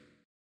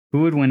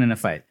Who would win in a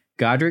fight?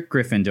 Godric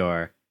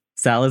Gryffindor,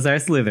 Salazar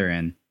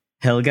Slytherin,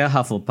 Helga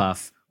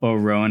Hufflepuff, or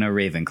Rowena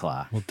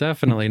Ravenclaw? Well,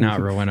 definitely not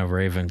Rowena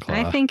Ravenclaw.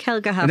 I think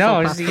Helga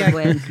Hufflepuff would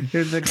win.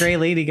 The Grey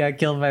Lady got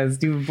killed by the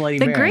stupid bloody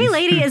The bears. Grey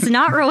Lady is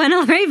not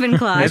Rowena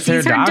Ravenclaw. It's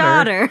She's her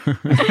daughter.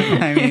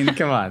 I mean,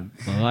 come on.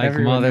 Like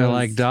Everyone mother, knows.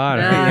 like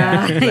daughter.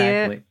 Yeah, Yeah.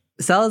 exactly.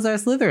 Salazar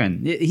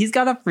Slytherin. He's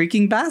got a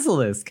freaking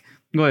basilisk.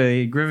 What,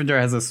 Gryffindor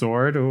has a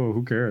sword? Oh,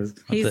 who cares?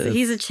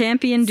 He's a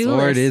champion duelist.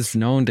 Sword is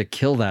known to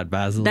kill that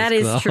basilisk. That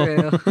is though.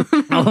 true.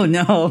 Oh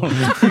no!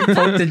 You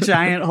poked a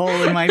giant hole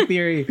in my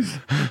theory.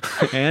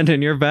 And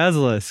in your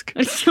basilisk.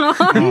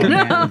 Oh, no.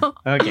 Man.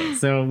 Okay,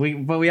 so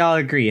we all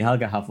agree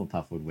Helga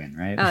Hufflepuff would win,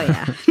 right? Oh,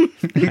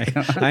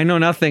 yeah. I know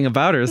nothing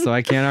about her, so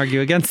I can't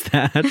argue against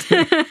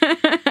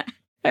that.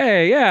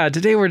 Hey, yeah,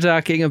 today we're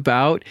talking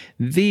about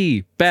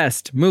the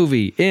best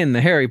movie in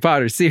the Harry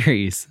Potter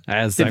series,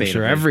 as I'm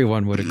sure Debatably.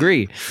 everyone would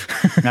agree.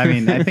 I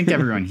mean, I think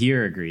everyone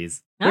here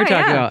agrees. We're Oh, talking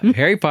yeah. about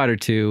Harry Potter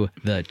 2,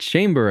 The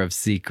Chamber of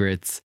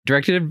Secrets,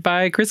 directed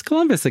by Chris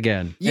Columbus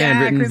again, Yeah, and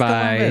written Chris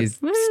by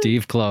Columbus. Woo.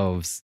 Steve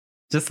Kloves.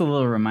 Just a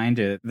little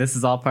reminder, this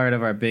is all part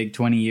of our big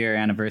 20-year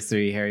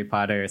anniversary Harry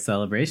Potter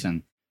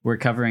celebration. We're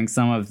covering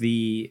some of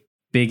the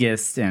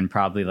biggest and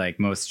probably like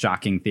most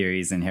shocking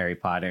theories in Harry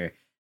Potter,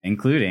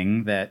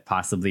 including that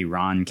possibly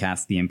Ron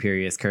cast the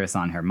Imperious Curse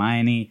on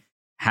Hermione,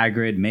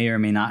 Hagrid may or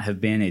may not have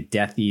been a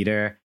Death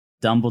Eater,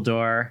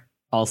 Dumbledore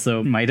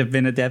also might have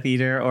been a Death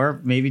Eater, or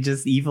maybe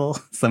just evil,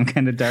 some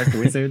kind of dark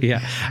wizard.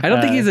 Yeah, I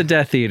don't think he's a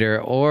Death Eater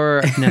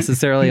or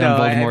necessarily No,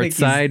 on I think Voldemort's he's-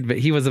 side, but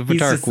he was a He's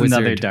dark just wizard.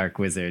 another dark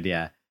wizard,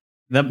 yeah.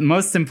 The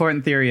most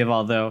important theory of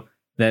all, though,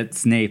 that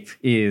Snape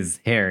is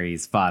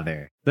Harry's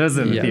father. Those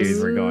are the Yes.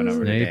 theories we're going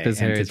over Snape today. is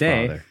And Harry's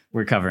today, father.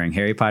 we're covering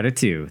Harry Potter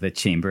 2, The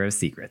Chamber of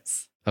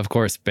Secrets. Of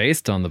course,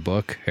 based on the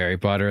book Harry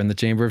Potter and the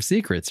Chamber of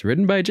Secrets,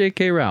 written by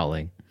J.K.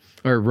 Rowling.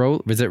 Or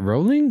was it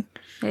Rowling?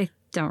 I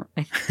don't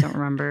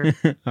remember.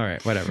 All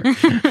right, whatever.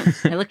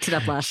 I looked it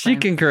up last She time.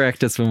 can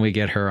correct us when we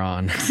get her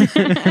on.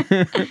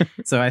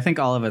 So I think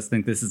all of us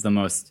think this is the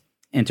most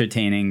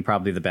entertaining,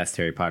 probably the best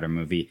Harry Potter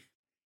movie.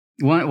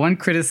 One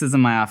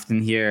criticism I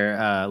often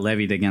hear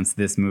levied against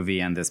this movie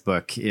and this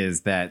book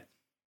is that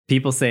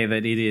people say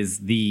that it is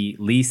the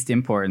least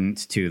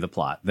important to the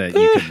plot, that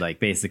you could like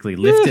basically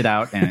lift it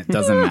out and it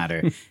doesn't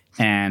matter.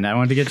 And I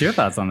wanted to get your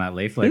thoughts on that,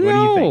 Leif. Like, what do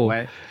you think? No.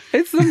 Why?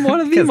 It's one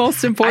of the 'Cause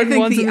most important I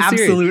think ones the in the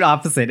absolute series.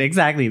 opposite.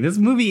 Exactly. This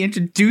movie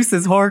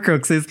introduces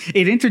Horcruxes.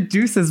 It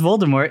introduces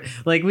Voldemort.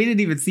 Like, we didn't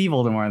even see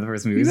Voldemort in the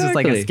first movie. It was just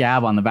like a Exactly.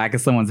 scab on the back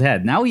of someone's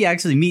head. Now we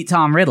actually meet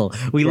Tom Riddle.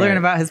 We learn Right.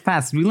 about his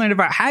past. We learn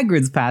about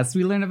Hagrid's past.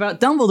 We learn about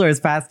Dumbledore's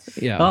past.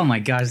 Yeah. Oh my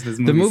gosh, this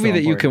movie. The movie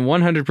that you can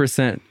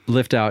 100%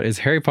 lift out is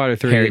Harry Potter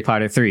 3. Harry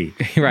Potter 3.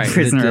 Right.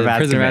 Prisoner of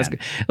Azkaban.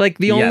 Like,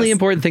 the only Yes.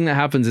 important thing that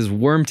happens is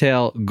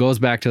Wormtail goes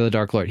back to the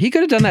Dark Lord. He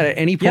could have done that at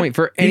any point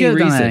for He any could have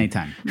done that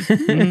reason.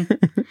 anytime.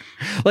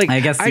 Like,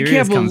 I guess I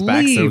Sirius can't comes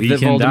back so believe he that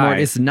can Voldemort die.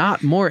 is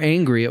not more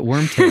angry at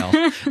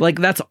Wormtail. Like,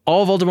 that's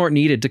all Voldemort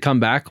needed to come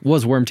back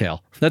was Wormtail.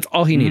 That's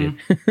all he needed.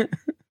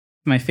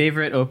 My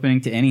favorite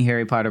opening to any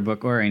Harry Potter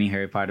book or any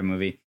Harry Potter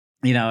movie.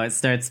 You know, it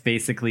starts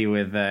basically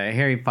with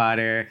Harry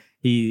Potter.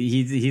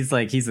 He's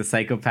a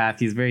psychopath.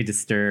 He's very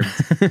disturbed.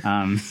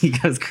 He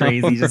goes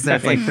crazy. He just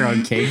starts like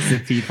throwing cakes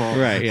at people.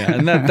 Right, yeah.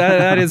 And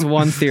that is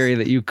one theory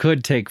that you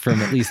could take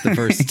from at least the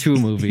first two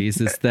movies,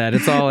 is that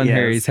it's all in Yes.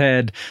 Harry's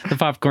head. The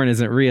popcorn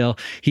isn't real.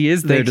 He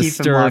is They their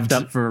keep him locked disturbed.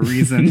 up for a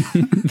reason.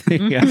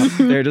 Yeah,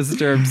 their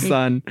disturbed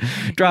son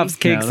drops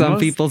cakes the on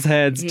most- people's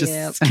heads, just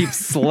Yep. keeps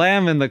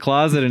slamming the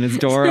closet in his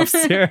door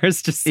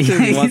upstairs, just Yeah,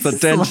 he wants he's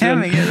attention.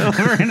 slamming it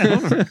over and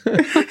over.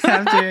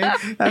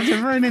 after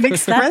Vernon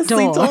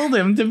expressly door. told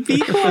him to be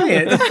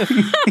quiet.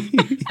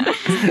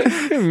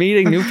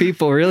 Meeting new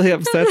people really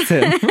upsets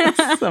him.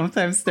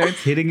 Sometimes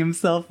starts hitting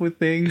himself with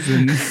things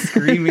and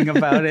screaming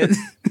about it.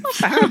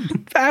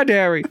 Bad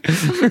Harry.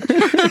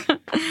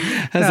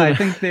 Has No, a I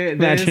think there is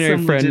imaginary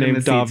some friend named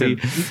legitimacy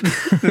Dobby.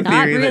 to the Not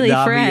theory really that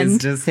Dobby friend. is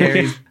just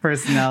Harry's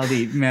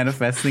personality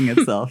manifesting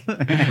itself.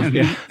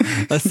 Yeah.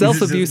 A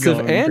self-abusive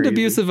going and crazy.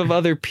 abusive of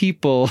other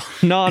people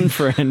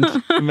non-friend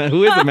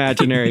who is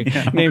imaginary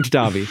named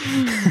Dobby.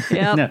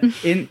 Yep. No,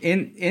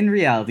 in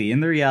reality,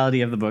 in the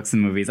reality of the books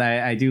and movies,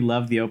 I do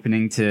love the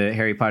opening to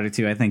Harry Potter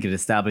 2. I think it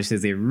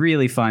establishes a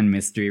really fun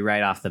mystery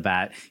right off the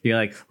bat. You're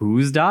like,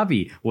 who's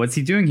Dobby? What's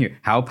he doing here?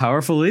 How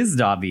powerful is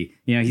Dobby?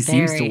 You know, he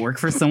seems to Very. work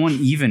for someone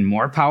even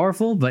more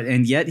powerful,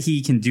 and yet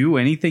he can do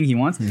anything he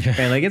wants.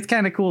 Right? Like, it's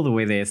kind of cool the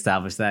way they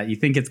establish that. You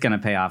think it's going to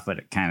pay off, but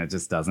it kind of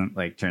just doesn't.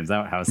 Like, turns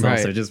out house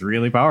elves Right. are just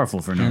really powerful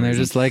for no And they're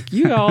reason. just like,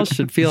 you all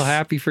should feel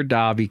happy for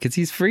Dobby because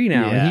he's free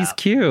now and Yeah. he's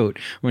cute.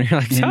 When you're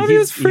like, And Dobby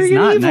is he's freaking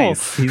not evil.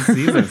 nice. He's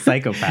a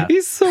psychopath.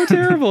 He's so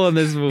terrible in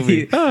this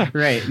movie.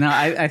 Right. No,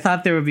 I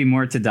thought there would be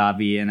more to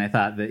Dobby, and I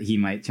thought that he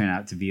might turn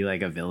out to be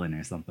like a villain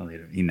or something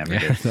later. He never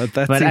did. That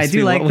But seems I to do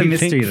be like what the we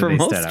mystery think that for they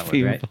most start out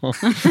with, right? people.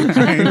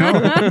 I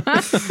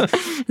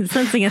know.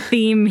 Sensing a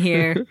theme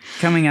here.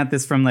 Coming at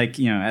this from like,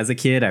 you know, as a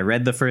kid, I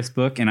read the first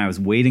book and I was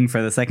waiting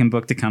for the second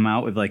book to come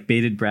out with like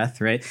bated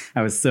breath, right?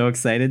 I was so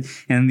excited.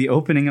 And the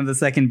opening of the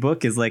second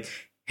book is like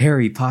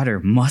Harry Potter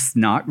must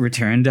not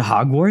return to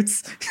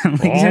Hogwarts. I'm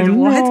like, Oh,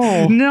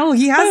 what? No,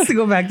 he has to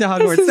go back to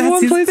Hogwarts. This is That's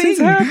one his place thing. he's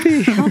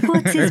happy.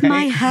 Hogwarts is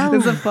my home.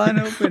 It's a fun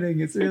opening.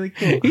 It's really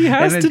cool. He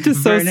has And to then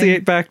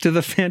dissociate back to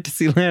the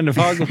fantasy land of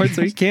Hogwarts,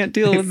 so he can't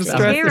deal with the J.K.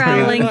 stress. J. of being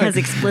Rowling alive. has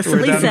explicitly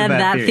We're done said with that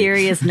that theory.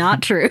 theory is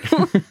not true.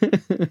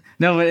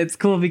 No, but it's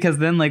cool because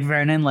then like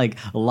Vernon like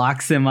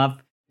locks him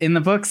up. In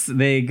the books,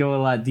 they go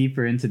a lot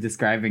deeper into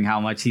describing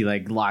how much he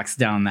like locks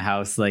down the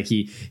house. Like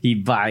he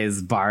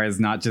buys bars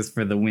not just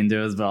for the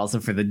windows but also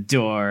for the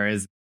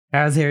doors.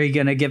 How's Harry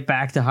gonna get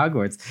back to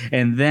Hogwarts?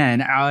 And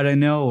then out of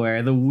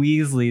nowhere, the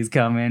Weasleys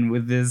come in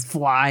with this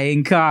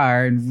flying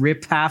car and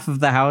rip half of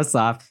the house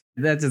off.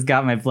 That just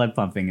got my blood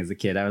pumping as a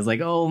kid. I was like,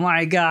 oh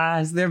my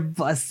gosh, they're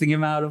busting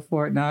him out of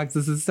Fort Knox.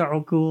 This is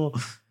so cool.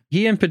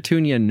 He and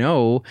Petunia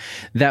know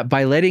that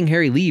by letting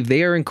Harry leave,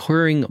 they are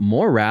incurring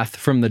more wrath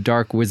from the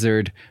dark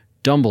wizard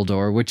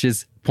Dumbledore, which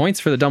is points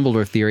for the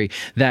Dumbledore theory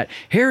that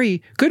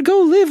Harry could go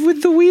live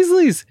with the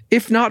Weasleys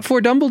if not for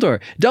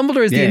Dumbledore.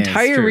 Dumbledore is the Yeah, it's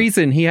entire true.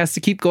 reason he has to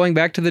keep going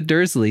back to the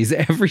Dursleys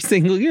every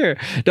single year.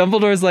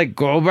 Dumbledore's like,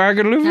 go back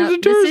and live No,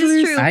 with the this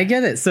Dursleys. is true. I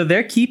get it. So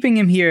they're keeping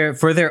him here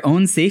for their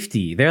own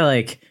safety. They're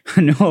like,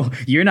 no,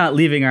 you're not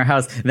leaving our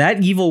house.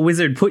 That evil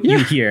wizard put you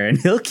here and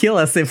he'll kill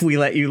us if we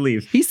let you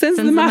leave. He sends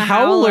them a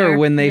howler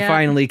when they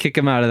finally kick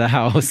him out of the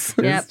house.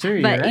 Yep. true,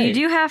 you're But you right.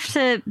 do have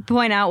to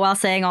point out while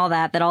saying all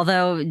that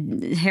although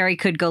Harry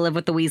could go live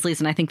with the Weasleys,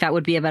 and I think that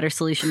would be a better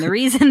solution, the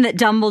reason that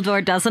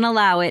Dumbledore doesn't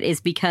allow it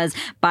is because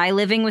by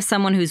living with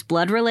someone who's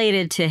blood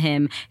related to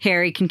him,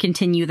 Harry can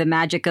continue the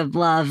magic of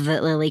love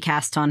that Lily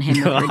cast on him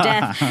with her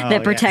death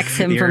that protects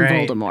him You're from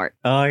right. Voldemort.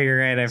 Oh, you're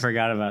right. I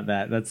forgot about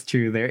that. That's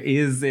true. There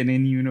is an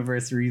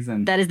in-universe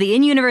reason. That is the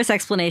in-universe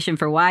explanation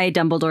for why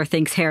Dumbledore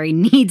thinks Harry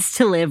needs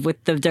to live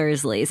with the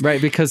Dursleys.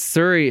 Right, because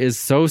Surrey is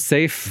so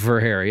safe for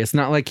Harry. It's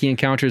not like he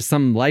encounters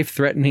some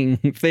life-threatening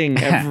thing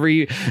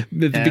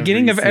the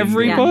beginning of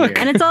every single book. year.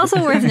 And it's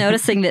also worth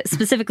noticing that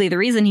specifically the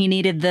reason he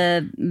needed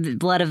the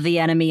blood of the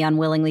enemy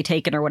unwillingly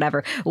taken or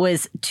whatever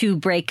was to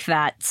break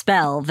that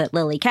spell that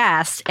Lily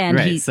cast. And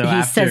Right, he so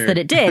says after- that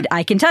it did.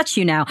 I can touch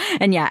you now.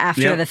 And yeah,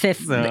 after Yep. the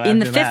fifth, So in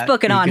the after fifth that,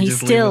 book and he on, could he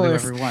just live still with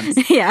is. whoever he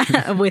wants.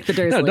 Yeah, with the No,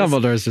 Dursleys.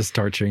 Dumbledore's just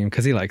torturing him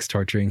because he likes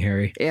torturing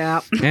Harry.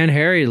 Yeah. And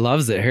Harry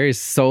loves it. Harry's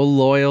so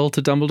loyal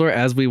to Dumbledore,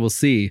 as we will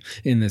see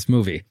in this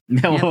movie.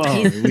 Whoa,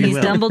 He's we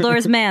will.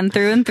 Dumbledore's man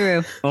through and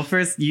through. Well,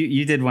 first,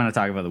 you did want to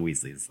talk about the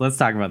Weasleys. Let's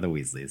talk about the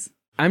Weasleys.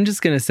 I'm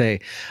just going to say,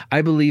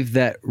 I believe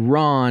that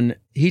Ron,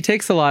 he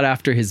takes a lot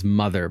after his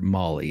mother,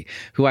 Molly,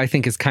 who I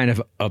think is kind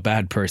of a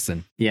bad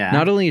person. Yeah.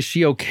 Not only is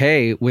she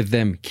okay with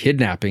them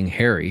kidnapping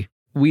Harry,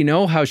 we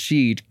know how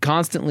she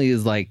constantly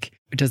is like,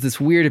 does this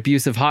weird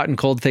abusive hot and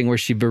cold thing where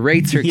she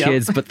berates her Yep.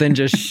 kids, but then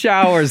just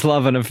showers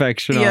love and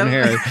affection on Yep.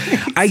 Harry.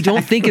 I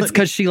don't think it's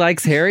because she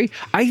likes Harry.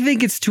 I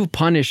think it's to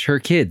punish her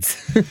kids.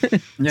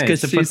 Yeah,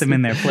 it's to put them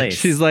in their place.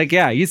 She's like,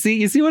 yeah, you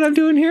see what I'm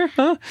doing here?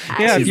 Huh?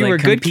 Yeah, She's if you like, were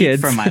good "Compete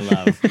kids. for my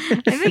love.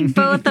 I think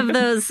both of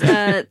those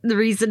the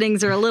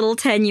reasonings are a little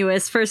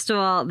tenuous. First of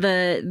all,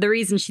 the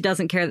reason she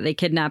doesn't care that they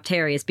kidnapped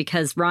Harry is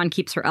because Ron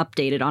keeps her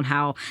updated on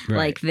how Right.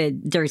 like the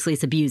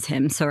Dursleys abuse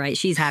him. So right,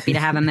 she's happy to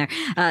have him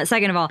there.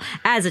 Second of all,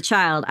 as a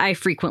child, I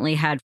frequently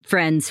had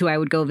friends who I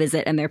would go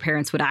visit and their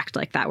parents would act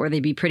like that, where they'd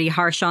be pretty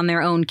harsh on their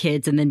own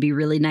kids and then be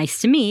really nice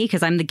to me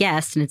because I'm the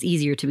guest and it's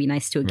easier to be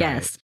nice to a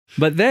guest.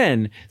 But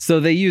then, so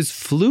they use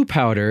flu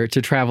powder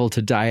to travel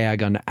to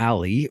Diagon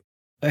Alley.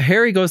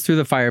 Harry goes through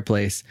the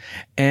fireplace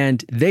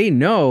and they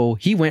know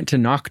he went to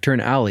Nocturne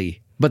Alley,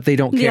 but they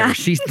don't care. Yeah.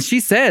 She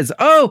says,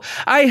 oh,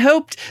 I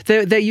hoped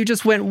that you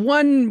just went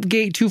one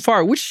gate too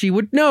far, which she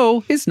would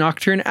know is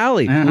Nocturne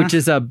Alley, which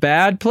is a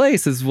bad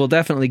place, as we'll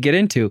definitely get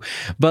into.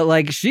 But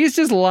like, she's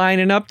just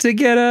lining up to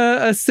get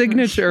a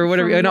signature or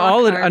whatever, From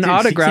Lockhart. an Dude,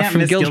 autograph she can't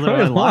from miss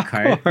Gilderoy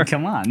Lockhart. Lockhart.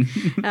 Come on.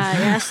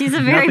 Yeah, she's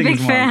a very big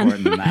Nothing's more fan.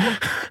 important than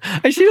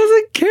that. And she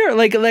doesn't care.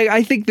 Like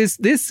I think this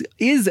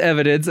is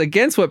evidence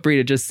against what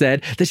Brita just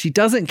said, that she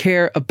doesn't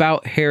care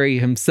about Harry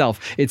himself.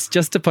 It's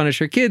just to punish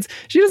her kids.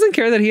 She doesn't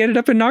care that he ended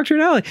up in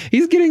Nocturne Alley.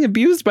 He's getting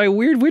abused by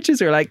weird witches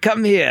who are like,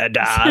 come here,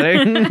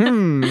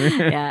 darling.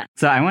 Yeah.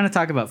 So I want to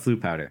talk about flu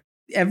powder.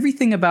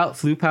 Everything about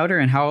flu powder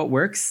and how it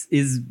works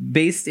is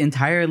based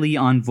entirely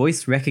on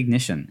voice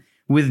recognition,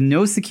 with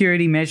no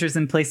security measures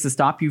in place to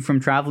stop you from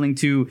traveling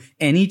to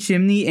any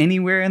chimney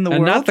anywhere in the And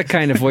world. not the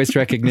kind of voice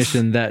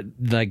recognition that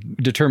like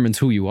determines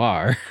who you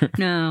are.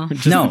 No.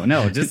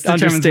 No, just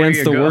determines where understands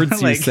you're the going.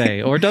 words you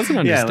say or doesn't Yeah,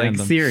 understand like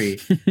them. Siri.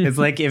 It's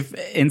like if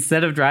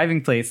instead of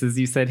driving places,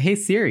 you said, "Hey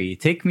Siri,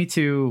 take me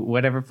to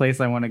whatever place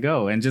I want to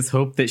go," and just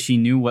hope that she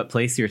knew what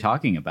place you're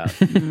talking about.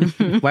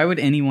 Why would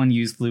anyone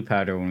use flu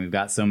powder when we've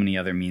got so many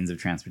other means of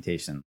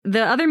transportation?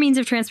 The other means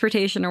of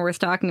transportation are worth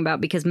talking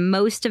about because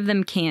most of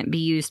them can't be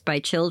used by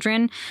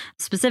children.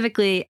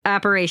 Specifically,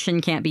 apparition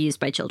can't be used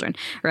by children,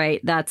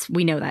 right?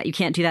 We know that. You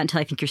can't do that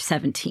until I think you're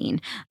 17.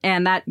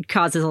 And that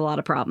causes a lot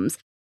of problems.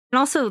 And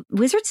also,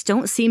 wizards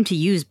don't seem to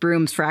use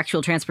brooms for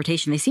actual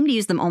transportation. They seem to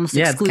use them almost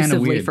Yeah, it's kinda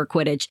exclusively weird. for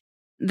Quidditch.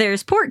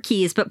 there's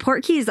portkeys, but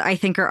portkeys, I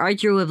think, are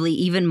arguably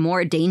even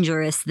more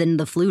dangerous than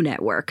the flu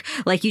network.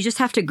 Like, you just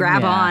have to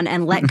grab on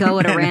and let go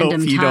at a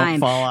random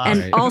time.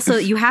 And also,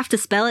 you have to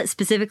spell it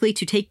specifically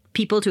to take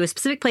people to a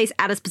specific place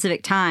at a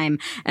specific time.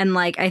 And,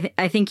 like,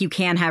 I think you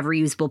can have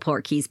reusable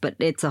portkeys, but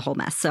it's a whole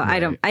mess. So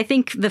I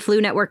think the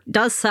flu network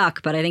does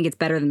suck, but I think it's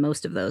better than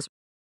most of those.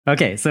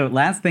 Okay, so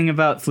last thing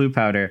about flu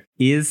powder.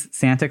 Is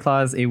Santa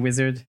Claus a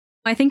wizard?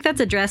 I think that's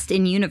addressed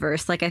in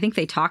universe. Like, I think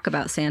they talk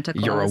about Santa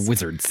Claus. You're a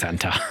wizard,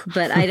 Santa.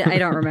 But I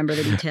don't remember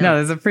the details. No,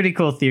 there's a pretty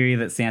cool theory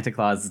that Santa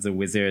Claus is a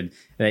wizard,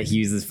 that he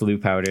uses flu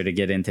powder to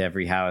get into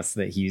every house,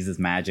 that he uses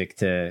magic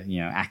to,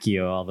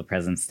 accio all the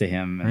presents to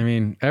him. I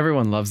mean,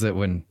 everyone loves it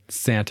when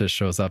Santa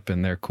shows up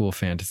in their cool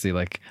fantasy,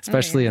 like,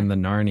 especially in the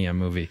Narnia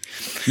movie.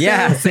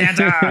 Yeah,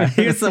 Santa!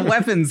 Here's some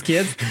weapons,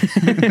 kids!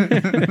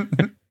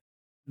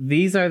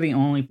 These are the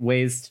only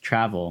ways to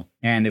travel,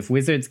 and if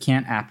wizards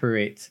can't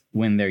apparate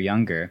when they're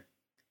younger,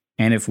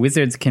 and if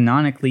wizards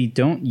canonically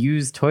don't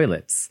use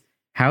toilets,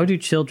 how do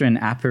children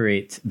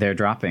apparate their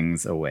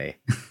droppings away?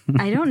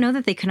 I don't know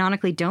that they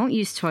canonically don't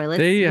use toilets.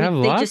 They have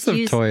lots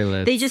of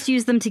toilets. They just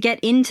use them to get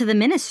into the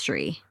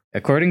ministry.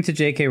 According to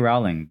J.K.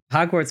 Rowling,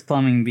 Hogwarts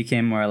plumbing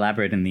became more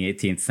elaborate in the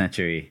 18th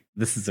century.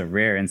 This is a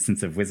rare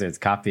instance of wizards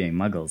copying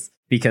muggles,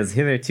 because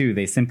hitherto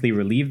they simply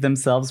relieved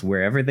themselves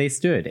wherever they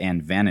stood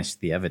and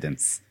vanished the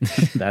evidence.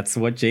 That's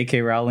what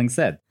J.K. Rowling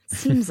said.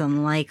 Seems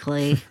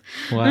unlikely.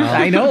 Well,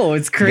 I know,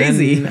 it's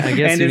crazy. I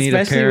guess and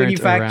especially when you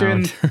factor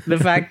in the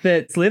fact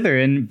that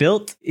Slytherin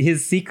built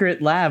his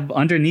secret lab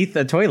underneath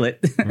a toilet.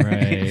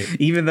 Right.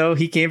 Even though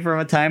he came from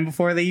a time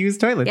before they used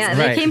toilets. Yeah,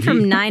 they came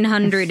from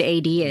 900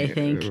 AD, I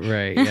think.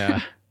 Right, yeah.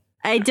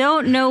 I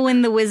don't know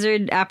when the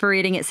wizard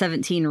apparating at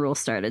 17 rule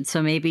started,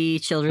 so maybe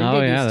children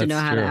used to know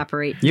how to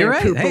apparate their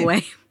poop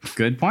away.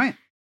 Good point.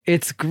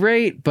 It's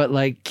great, but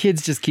like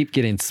kids just keep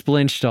getting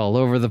splinched all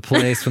over the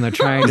place when they're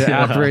trying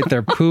to apparate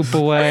their poop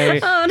away.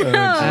 Oh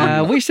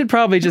no! We should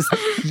probably just.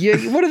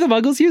 What do the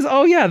Muggles use?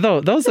 Oh yeah,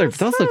 those look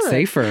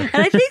safer. And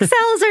I think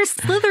Salazar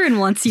Slytherin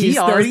once used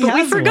those, but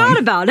we forgot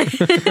about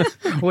it.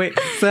 Wait,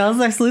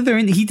 Salazar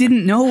Slytherin, he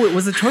didn't know it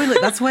was a toilet.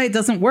 That's why it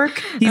doesn't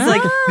work. He's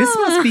like, this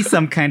must be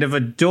some kind of a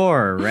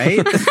door,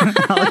 right?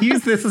 I'll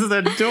use this as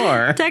a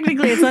door.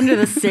 Technically, it's under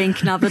the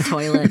sink, not the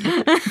toilet.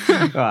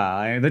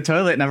 The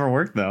toilet never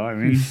worked though. I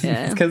mean.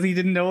 Yeah. It's because he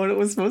didn't know what it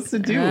was supposed to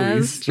do.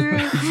 That's true.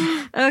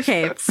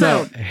 Okay,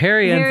 so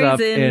Harry ends up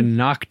in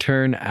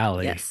Knockturn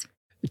Alley. Yes.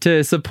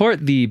 To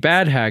support the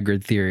bad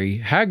Hagrid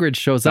theory, Hagrid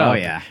shows up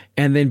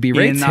and then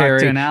berates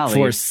Harry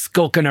for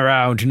skulking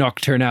around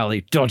Knockturn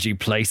Alley. Dodgy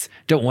place.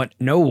 Don't want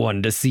no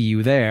one to see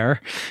you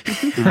there.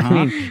 I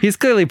mean, he's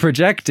clearly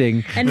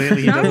projecting. And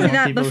not only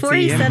that, before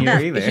he said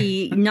that,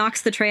 he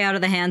knocks the tray out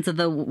of the hands of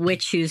the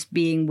witch who's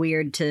being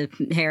weird to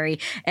Harry,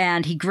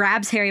 and he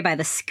grabs Harry by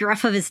the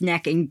scruff of his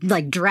neck and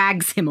like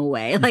drags him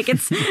away. Like,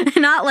 it's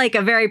not like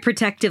a very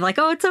protective, like,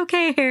 oh, it's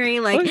okay, Harry.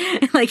 Like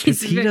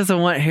he doesn't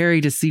want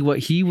Harry to see what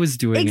he was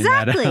doing.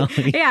 Exactly. In that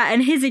alley. Yeah,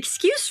 and his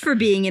excuse for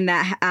being in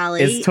that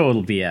alley is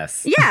total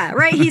BS. Yeah,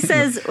 right. He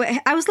says,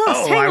 I was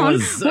lost. Hang on.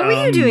 What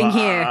were you doing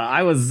here?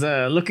 I was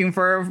looking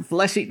for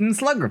flesh-eating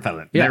slug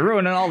repellent. Yeah. They're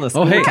ruining all the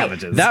school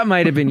cabbages. That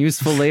might have been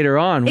useful later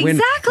on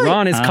when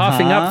Ron is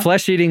coughing up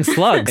flesh-eating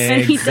slugs.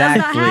 And he does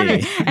not have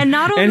it. And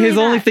not only his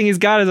only thing he's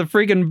got is a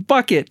freaking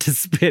bucket to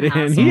spit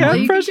in. He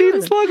has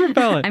flesh-eating slug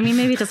repellent. I mean,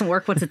 maybe it doesn't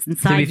work once it's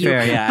inside you. To be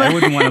fair, yeah, I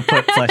wouldn't want to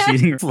put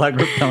flesh-eating slug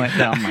repellent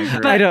down my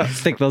throat. I don't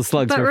think those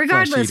slugs were flesh-eating. But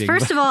regardless,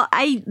 first of all,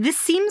 this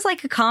seems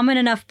like a common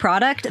enough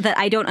product that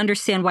I don't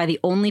understand why the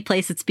only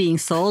place it's being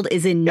sold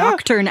is in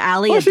Knockturn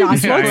Alley at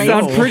Dodgy Place.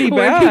 Sound pretty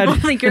bad.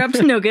 People think you're up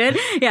to no good.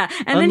 Yeah,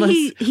 and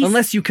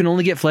unless you can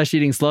only get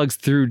flesh-eating slugs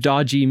through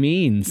dodgy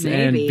means,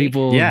 and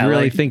people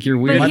really think you're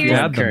weird. But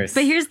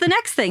here's the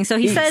next thing. So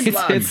he said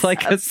it's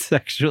like a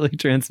sexually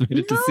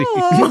transmitted disease.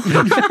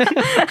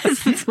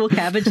 School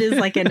cabbages,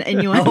 like an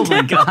innuendo. Oh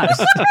my gosh!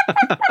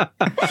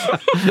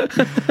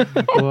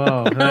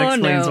 Whoa, that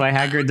explains why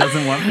Hagrid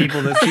doesn't want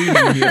people to see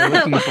him here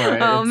looking for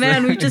it. Oh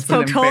man, we've just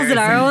poked holes in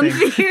our own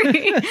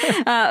theory.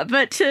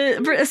 But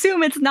to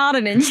assume it's not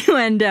an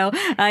innuendo,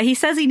 he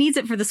says he needs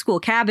it for the school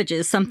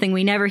cabbages, something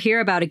we never hear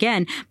about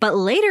again. But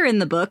later in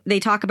the book, they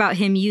talk about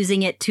him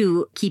using it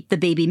to keep the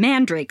baby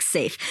mandrakes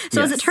safe.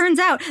 So as it turns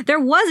out, there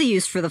was a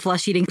use for the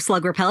flesh-eating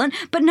slug repellent,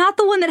 but not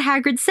the one that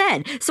Hagrid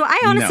said. So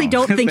I honestly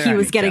don't think he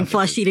was getting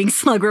flesh-eating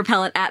slug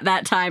repellent at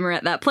that time or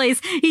at that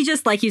place. He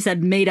just, like you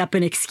said, made up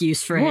an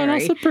excuse for Harry. And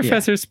also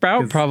Professor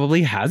Sprout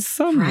probably has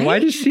some. Right? Why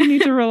does she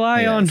need to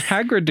rely on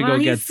Hagrid to go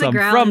get some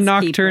from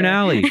Knockturn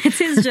Alley? It's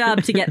his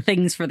job to get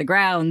things for the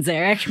grounds,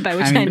 Eric, by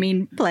which I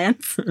mean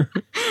plants.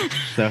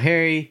 So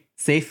Harry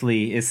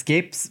safely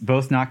escapes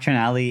both Knockturn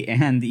Alley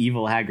and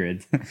evil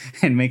Hagrid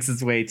and makes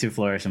his way to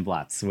Flourish and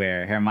Blotts,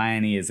 where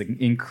Hermione is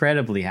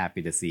incredibly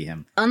happy to see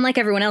him. Unlike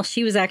everyone else,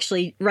 she was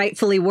actually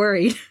rightfully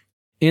worried.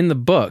 In the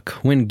book,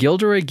 when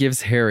Gilderoy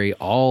gives Harry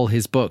all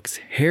his books,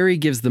 Harry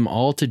gives them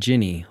all to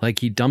Ginny, like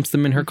he dumps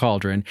them in her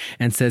cauldron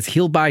and says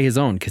he'll buy his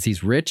own because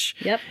he's rich.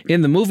 Yep.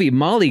 In the movie,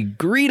 Molly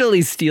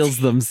greedily steals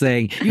them,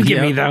 saying, "You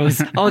give me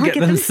those, I'll get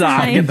them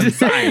signed."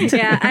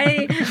 Yeah,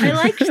 I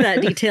liked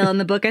that detail in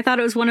the book. I thought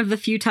it was one of the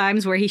few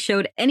times where he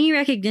showed any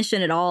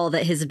recognition at all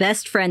that his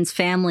best friend's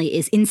family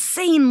is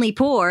insanely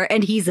poor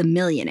and he's a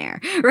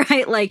millionaire,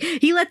 right? Like,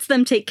 he lets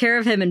them take care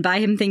of him and buy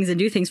him things and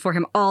do things for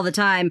him all the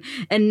time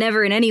and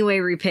never in any way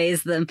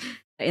repays them.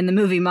 In the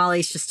movie,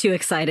 Molly's just too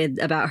excited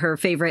about her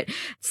favorite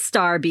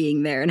star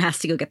being there and has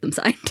to go get them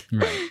signed.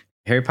 Right.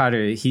 Harry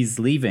Potter, he's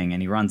leaving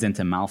and he runs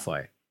into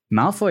Malfoy.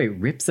 Malfoy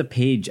rips a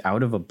page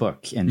out of a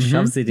book and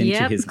shoves it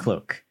into his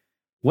cloak.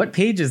 What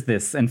page is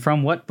this and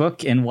from what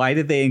book and why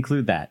did they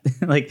include that?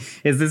 Like,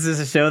 is this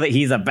just a show that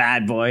he's a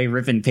bad boy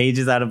ripping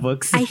pages out of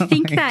books? I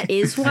think that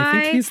is why.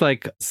 I think he's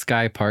like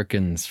Sky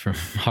Parkins from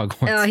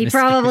Hogwarts Oh, he Mystery.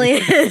 probably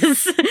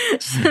is.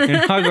 In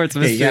Hogwarts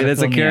Mystery,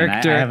 there's a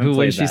character who,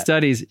 when she that.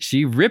 studies,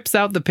 she rips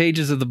out the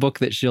pages of the book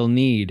that she'll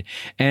need.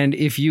 And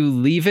if you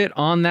leave it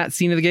on that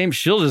scene of the game,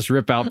 she'll just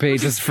rip out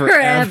pages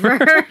forever.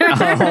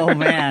 Oh,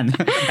 man.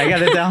 I got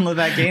to download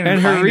that game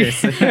and her,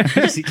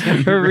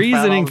 her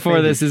reasoning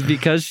for this is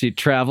because she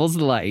travels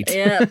light.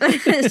 Yeah,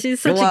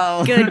 she's such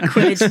a good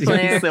Quidditch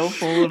player. She's so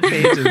full of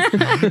pages.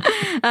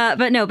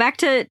 But no, back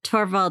to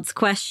Torvald's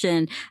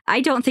question.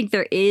 I don't think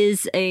there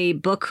is a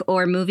book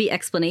or movie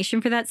explanation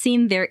for that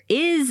scene. There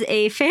is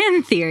a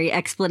fan theory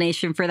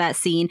explanation for that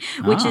scene,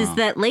 which is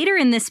that later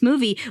in this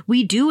movie,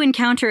 we do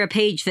encounter a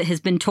page that has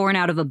been torn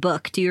out of a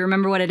book. Do you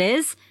remember what it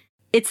is?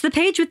 It's the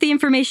page with the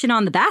information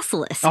on the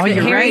basilisk that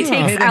Harry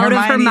takes out of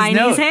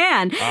Hermione's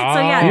hand. So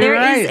yeah, there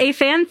is a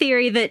fan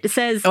theory that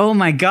says, oh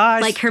my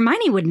gosh, like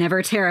Hermione would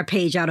never tear a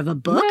page out of a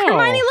book. No,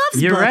 Hermione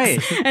loves you're books.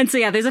 right. And so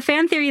yeah, there's a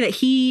fan theory that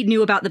he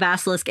knew about the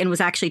basilisk and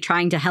was actually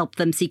trying to help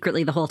them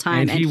secretly the whole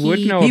time. And he would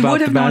know he about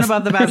would have known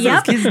about the basilisk.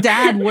 Yep. His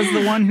dad was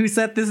the one who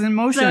set this in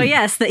motion. So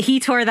yes, that he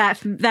tore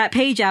that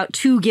page out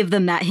to give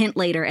them that hint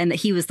later, and that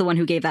he was the one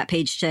who gave that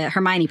page to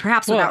Hermione,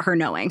 perhaps without her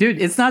knowing. Dude,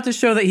 it's not to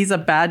show that he's a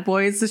bad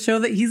boy, it's to show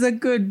that he's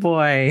a good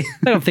boy.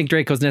 I don't think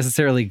Draco's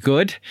necessarily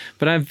good,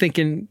 but I'm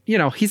thinking,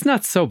 he's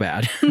not so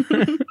bad.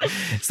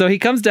 So he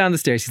comes down the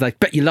stairs. He's like,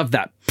 bet you love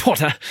that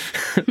Potter.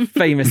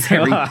 Famous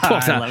Harry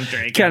Potter. I love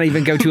Draco. Can't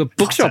even go to a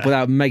bookshop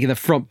without making the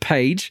front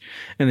page.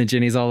 And then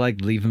Ginny's all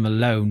like, leave him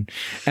alone.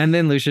 And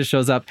then Lucius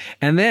shows up.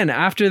 And then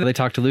after they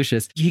talk to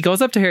Lucius, he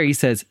goes up to Harry. He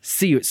says,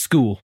 see you at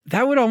school.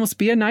 That would almost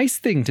be a nice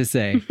thing to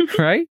say,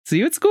 right? See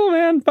you at school,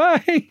 man.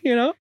 Bye.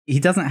 He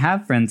doesn't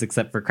have friends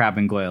except for Crabbe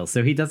and Goyle,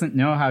 so he doesn't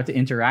know how to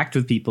interact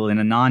with people in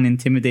a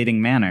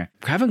non-intimidating manner.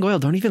 Crabbe and Goyle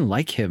don't even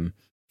like him.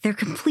 They're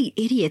complete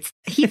idiots.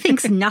 He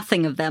thinks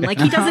nothing of them.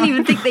 Like, he doesn't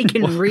even think they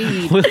can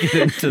read. We'll get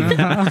into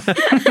that.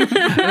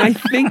 And I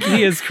think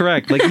he is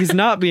correct. Like, he's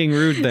not being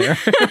rude there.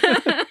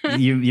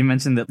 You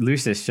mentioned that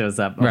Lucius shows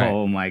up. Right.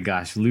 Oh my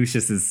gosh,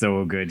 Lucius is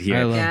so good here.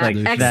 I love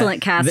Lucius.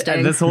 Excellent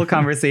casting. This whole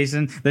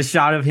conversation, the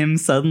shot of him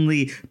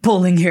suddenly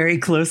pulling Harry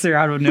closer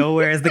out of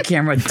nowhere as the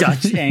camera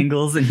Dutch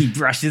angles and he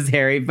brushes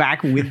Harry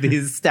back with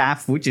his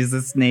staff, which is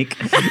a snake.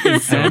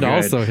 It's so And good.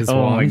 also his Oh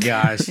my wand.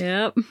 gosh.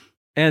 Yep.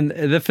 And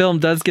the film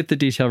does get the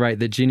detail right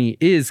that Ginny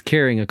is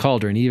carrying a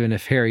cauldron, even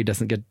if Harry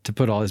doesn't get to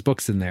put all his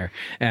books in there.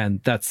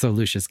 And that's so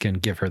Lucius can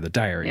give her the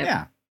diary.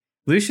 Yeah.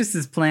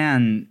 Lucius's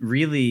plan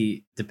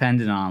really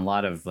depended on a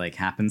lot of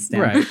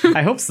happenstance. Right.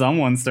 I hope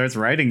someone starts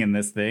writing in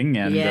this thing.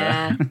 And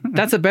Yeah.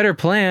 That's a better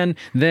plan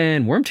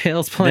than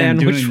Wormtail's plan,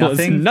 Than which doing was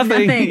nothing?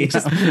 nothing. Nothing.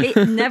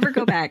 Just never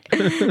go back.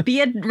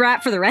 Be a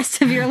rat for the rest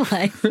of your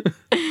life.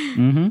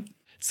 Mm-hmm.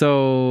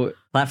 So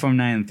Platform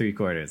 9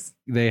 3/4.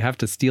 they have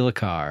to steal a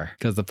car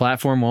because the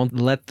platform won't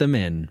let them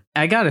in.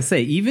 I gotta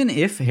say, even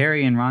if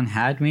Harry and Ron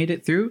had made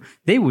it through,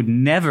 they would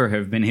never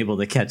have been able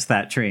to catch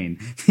that train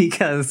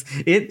because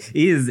it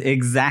is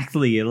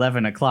exactly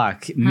 11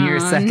 o'clock, mere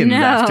seconds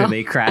after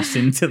they crash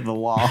into the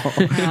wall.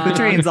 The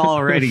train's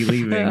already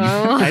leaving.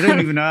 I don't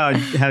even know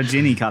how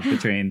Ginny caught the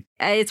train.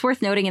 It's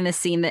worth noting in this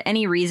scene that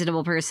any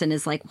reasonable person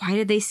is like, why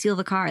did they steal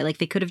the car? Like,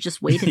 they could have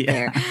just waited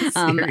there.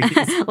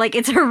 Like,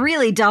 it's a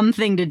really dumb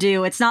thing to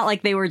do. It's not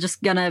like they were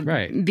just gonna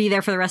be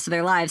there for the rest of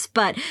their lives,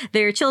 but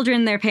they're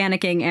children, they're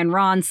panicking, and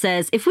Ron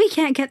says, if we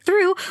can't get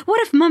through, what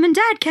if Mom and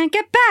Dad can't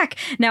get back?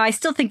 Now, I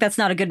still think that's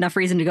not a good enough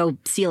reason to go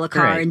steal a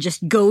car and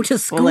just go to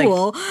school.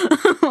 Well,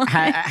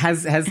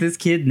 has this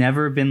kid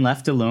never been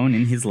left alone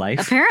in his life?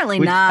 Apparently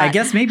not. I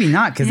guess maybe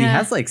not, because he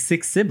has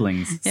 6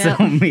 siblings. Yep.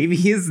 So maybe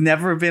he's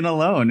never been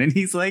alone. And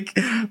he's like,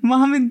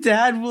 Mom and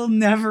Dad will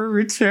never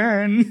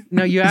return.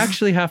 Now, you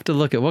actually have to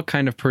look at what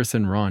kind of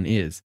person Ron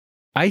is.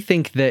 I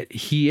think that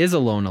he is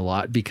alone a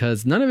lot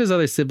because none of his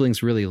other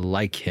siblings really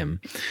like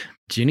him.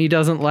 Ginny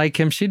doesn't like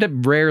him. She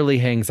rarely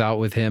hangs out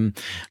with him.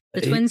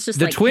 The twins just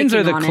the twins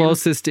are the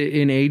closest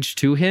in age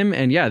to him,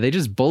 and they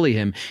just bully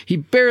him. He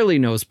barely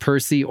knows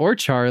Percy or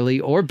Charlie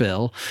or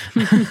Bill.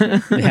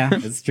 Yeah,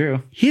 it's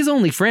true. His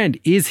only friend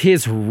is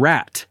his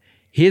rat.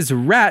 his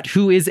rat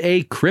who is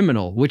a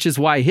criminal, which is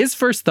why his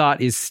first thought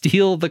is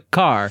steal the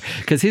car,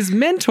 because his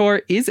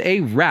mentor is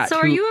a rat. So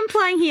are you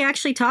implying he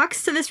actually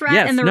talks to this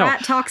rat and the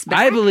rat talks back?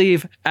 I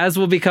believe, as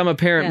will become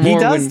apparent more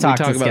when we talk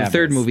about the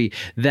third movie,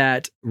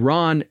 that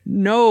Ron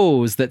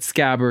knows that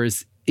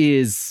Scabbers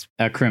is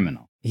a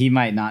criminal. He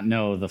might not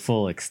know the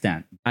full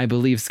extent. I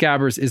believe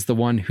Scabbers is the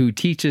one who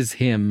teaches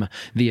him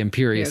the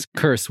Imperious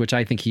Curse, which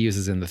I think he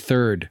uses in the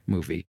third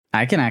movie.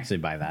 I can actually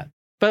buy that.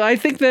 But I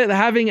think that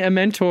having a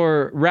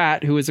mentor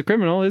rat who is a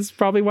criminal is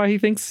probably why he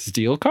thinks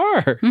steal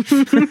car.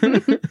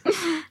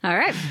 All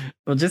right.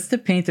 Well, just to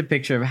paint a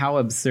picture of how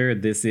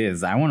absurd this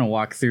is, I want to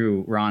walk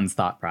through Ron's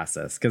thought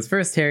process. Because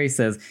first Harry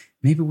says,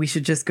 maybe we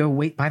should just go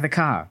wait by the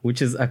car,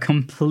 which is a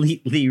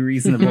completely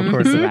reasonable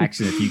course of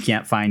action if you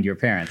can't find your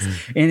parents.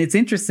 And it's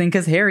interesting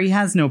because Harry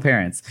has no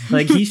parents.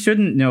 Like, he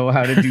shouldn't know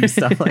how to do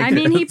stuff like this. I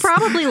mean, he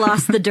probably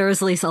lost the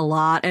Dursleys a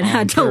lot and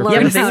had to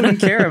learn but they how to...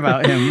 wouldn't care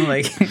about him.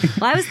 Like,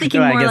 well, I was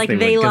thinking more like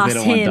they lost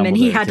him and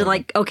he had to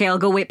like, okay, I'll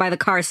go wait by the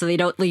car so they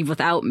don't leave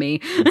without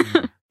me.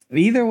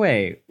 Either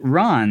way,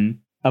 Ron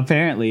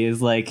apparently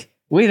is like,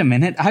 wait a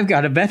minute, I've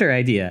got a better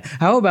idea.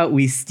 How about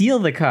we steal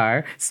the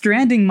car,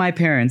 stranding my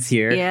parents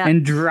here,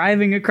 and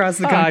driving across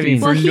the country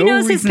for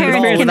no reason at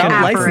all,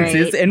 without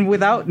licenses and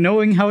without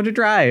knowing how to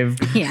drive.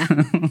 Yeah.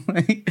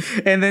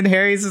 And then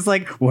Harry's just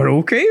like, well,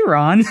 okay,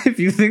 Ron, if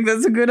you think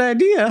that's a good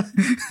idea.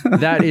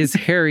 That is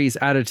Harry's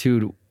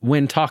attitude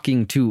when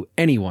talking to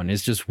anyone,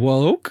 is just,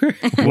 well, okay.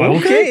 Well,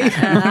 okay.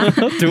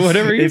 Do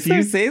whatever you say. If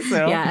you say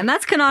so. Yeah, and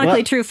that's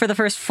canonically true for the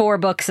first 4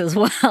 books as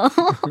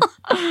well.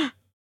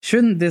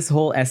 Shouldn't this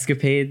whole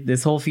escapade,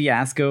 this whole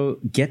fiasco,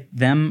 get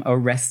them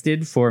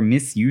arrested for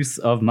misuse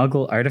of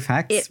Muggle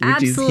artifacts? It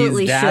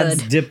absolutely is his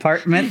dad's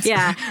department.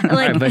 Yeah.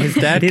 Like, but his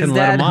dad can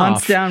let him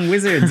hunts off. down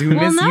wizards who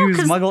misuse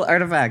Muggle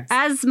artifacts.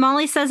 As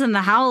Molly says in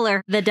The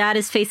Howler, the dad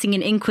is facing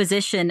an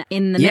inquisition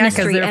in the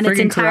ministry, and it's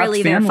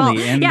entirely their fault.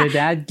 And the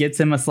dad gets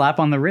him a slap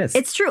on the wrist.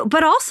 It's true.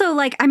 But also,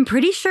 like, I'm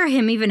pretty sure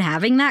him even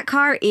having that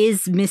car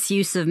is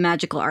misuse of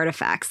magical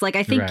artifacts. Like,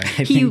 I think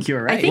I think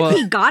you're right. I think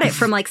he got it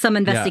from like some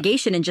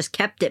investigation and just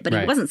kept it, but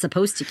he wasn't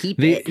supposed to keep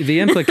it. The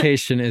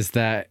implication is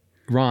that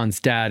Ron's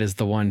dad is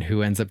the one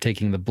who ends up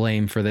taking the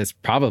blame for this,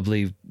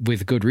 probably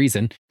with good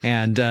reason,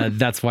 and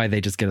that's why they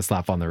just get a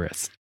slap on the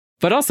wrist.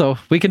 But also,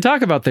 we can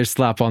talk about their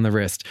slap on the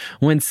wrist.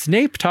 When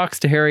Snape talks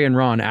to Harry and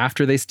Ron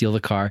after they steal the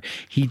car,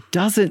 he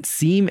doesn't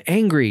seem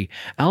angry.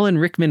 Alan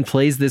Rickman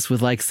plays this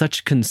with like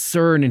such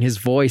concern in his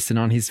voice and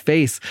on his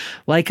face,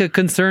 like a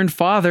concerned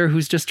father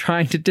who's just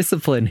trying to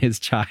discipline his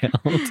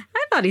child.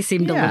 I thought he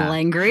seemed a little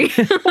angry.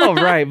 Well,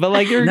 right, but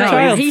like your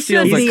child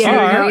steals a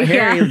car.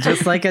 Harry is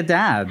just like a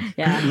dad.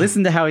 Yeah.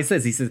 Listen to how he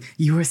says. He says,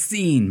 "You were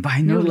seen by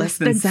no less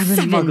than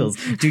 7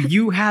 Muggles. Do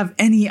you have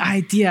any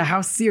idea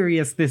how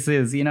serious this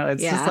is?" You know,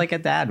 it's just like a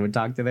dad would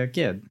talk to their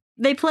kid.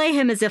 They play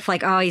him as if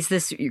like, oh, he's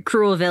this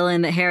cruel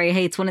villain that Harry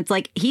hates, when it's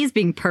like, he's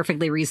being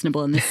perfectly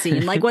reasonable in this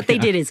scene. Like, what they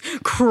did is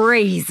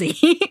crazy.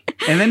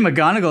 And then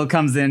McGonagall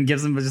comes in,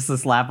 gives him just a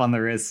slap on the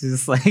wrist. He's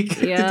just like,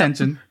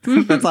 detention.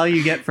 That's all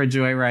you get for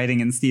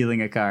joyriding and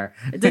stealing a car.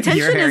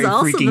 Detention is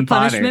also the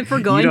punishment for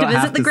going to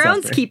visit the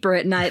groundskeeper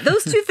at night.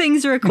 Those two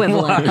things are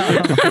equivalent.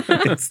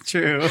 It's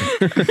true.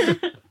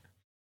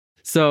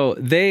 So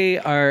they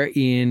are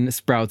in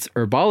Sprout's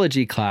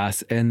herbology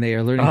class, and they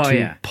are learning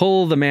to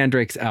pull the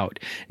mandrakes out.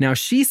 Now,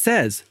 she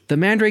says the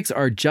mandrakes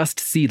are just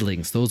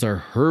seedlings. Those are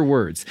her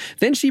words.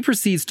 Then she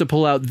proceeds to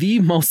pull out the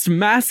most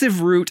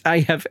massive root I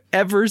have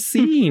ever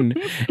seen.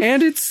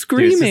 And it's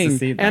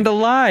screaming and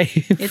alive.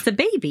 It's a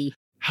baby.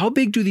 How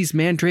big do these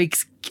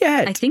mandrakes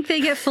get? I think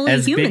they get fully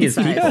as human big as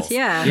size. people.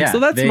 Yeah. So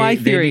that's my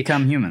theory. They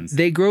become humans.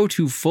 They grow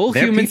to full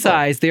They're human people.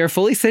 size. They are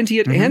fully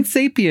sentient and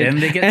sapient.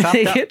 And they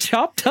get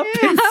chopped up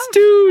and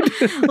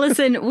stewed.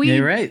 Listen, we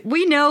You're right.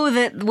 we know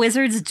that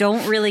wizards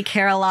don't really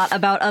care a lot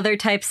about other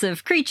types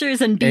of creatures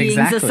and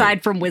beings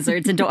aside from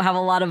wizards, and don't have a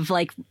lot of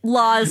like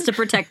laws to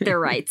protect their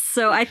rights.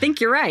 So I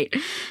think you're right.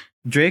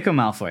 Draco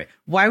Malfoy.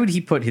 Why would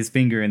he put his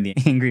finger in the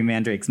angry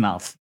mandrake's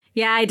mouth?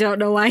 Yeah, I don't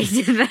know why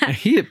he did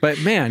that. But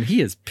man, he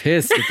is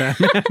pissed at that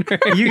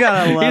mandrake. You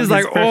gotta love He's his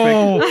like,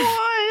 perfect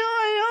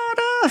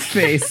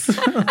face.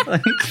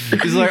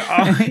 He's like,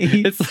 oh,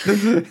 he's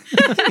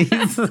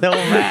so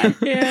mad.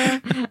 Yeah.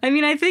 I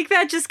mean, I think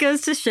that just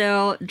goes to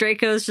show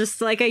Draco's just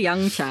like a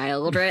young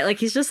child, right? Like,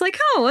 he's just like,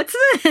 oh, what's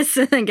this?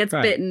 And then gets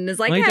bitten. Is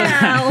like,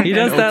 ow. He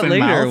does that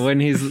later mouth. when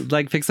he's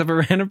like picks up a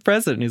random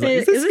present. And he's like,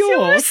 is this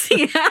yours?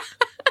 Yeah.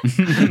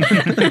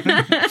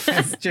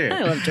 That's true.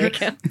 I love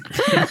Draco.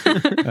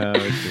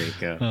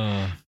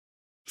 Draco.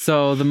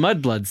 So the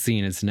Mudblood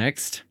scene is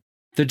next.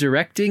 The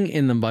directing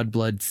in the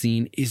Mudblood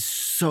scene is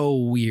so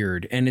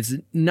weird, and it's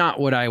not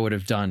what I would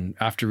have done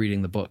after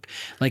reading the book.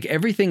 Like,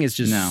 everything is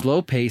just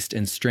slow-paced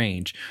and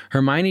strange.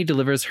 Hermione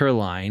delivers her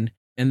line,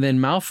 and then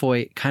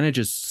Malfoy kind of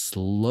just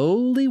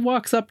slowly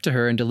walks up to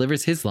her and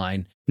delivers his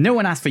line. No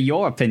one asked for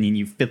your opinion,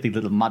 you filthy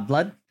little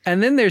mudblood.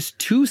 And then there's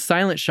 2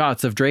 silent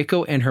shots of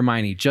Draco and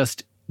Hermione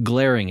just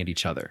glaring at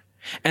each other.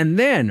 And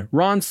then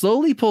Ron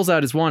slowly pulls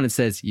out his wand and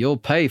says, "You'll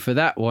pay for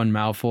that one,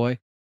 Malfoy."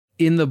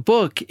 in the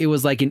book, it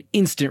was like an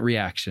instant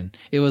reaction.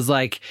 It was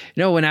like,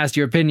 no one asked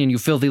your opinion, you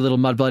filthy little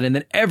mudblood. And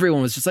then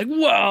everyone was just like,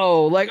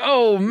 whoa, like,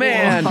 oh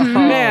man,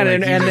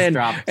 man.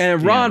 Like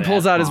And Ron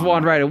pulls out his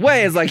wand right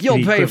away. It's like,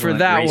 you'll pay for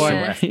that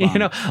one. You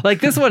know,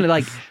 like this one,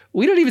 like,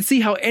 we don't even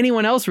see how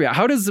anyone else react.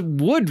 How does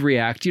Wood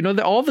react? You know,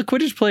 all the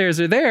Quidditch players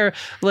are there.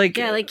 Like,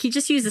 yeah, like he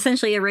just used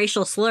essentially a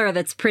racial slur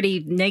that's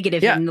pretty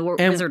negative in the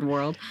wizard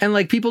world. And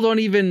like people don't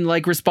even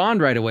like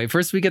respond right away.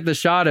 First, we get the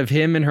shot of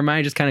him and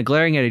Hermione just kind of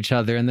glaring at each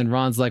other, and then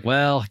Ron's like,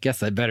 "Well, I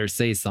guess I better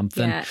say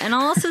something." Yeah, and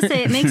I'll also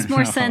say it makes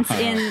more sense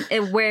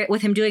where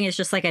with him doing it's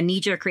just like a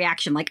knee jerk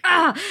reaction, like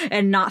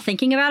and not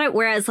thinking about it.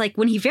 Whereas like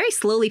when he very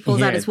slowly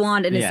pulls out his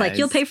wand and it's like,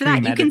 "You'll pay for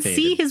that," you can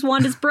see his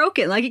wand is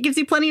broken. Like it gives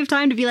you plenty of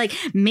time to be like,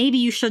 maybe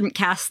you shouldn't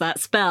cast that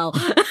spell.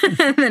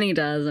 And then he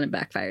does, and it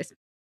backfires.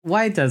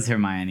 Why does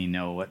Hermione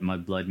know what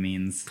mudblood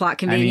means? Plot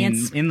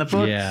convenience. I mean, in the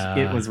book,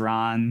 it was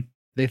Ron.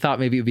 They thought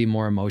maybe it would be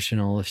more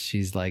emotional if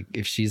she's the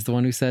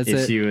one who says it.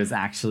 If she was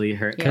actually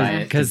hurt by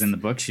it. Because in the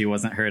book, she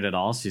wasn't hurt at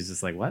all. She's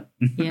just like, what?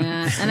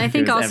 Yeah. And I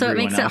think also it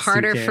makes it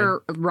harder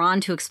for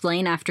Ron to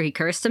explain after he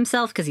cursed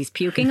himself because he's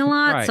puking a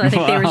lot. Right. So I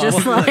think they were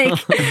just like,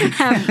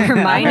 have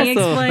Hermione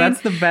explain.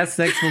 That's the best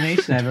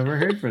explanation I've ever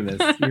heard for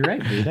this. You're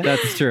right, Rita.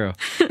 That's true.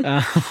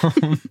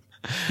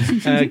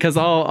 Because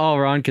all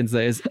Ron can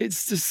say is,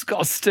 it's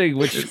disgusting,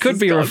 which it's could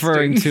be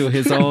referring to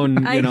his own,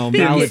 malady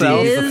he's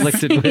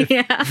afflicted with.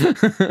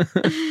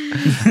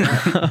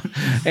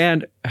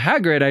 And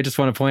Hagrid, I just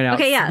want to point out,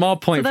 small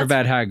point for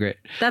bad Hagrid.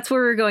 That's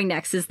where we're going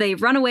next, is they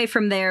run away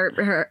from there.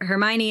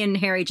 Hermione and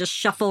Harry just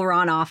shuffle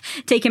Ron off,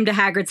 take him to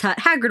Hagrid's hut.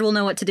 Hagrid will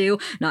know what to do.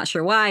 Not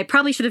sure why.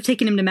 Probably should have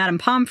taken him to Madame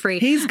Pomfrey.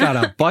 He's got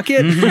a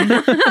bucket.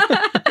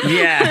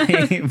 Yeah.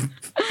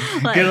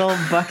 Good old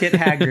bucket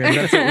Hagrid.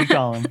 That's what we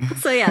call him.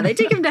 So yeah, they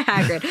take him to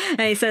Hagrid,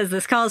 and he says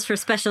this calls for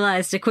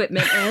specialized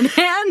equipment, and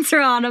hands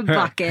Ron a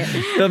bucket.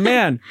 The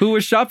man who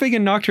was shopping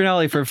in Nocturne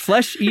Alley for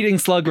flesh-eating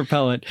slug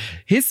repellent,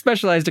 his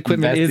specialized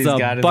equipment is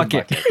a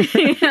bucket.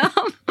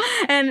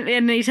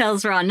 And he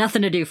tells Ron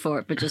nothing to do for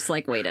it, but just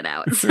like wait it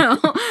out. So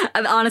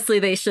honestly,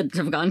 they should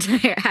have gone to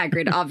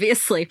Hagrid,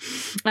 obviously.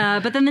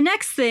 But then the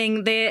next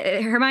thing,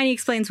 Hermione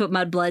explains what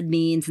mudblood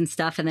means and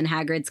stuff, and then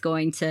Hagrid's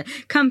going to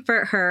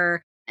comfort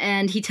her.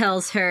 And he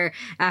tells her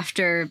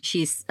after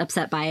she's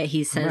upset by it,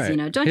 he says,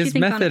 don't you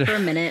think on it for a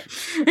minute?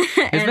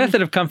 His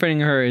method of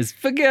comforting her is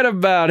forget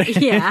about it.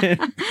 Yeah.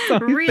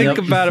 Think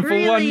about it for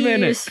really 1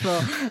 minute.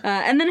 Useful.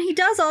 And then he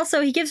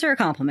gives her a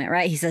compliment,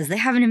 right? He says, they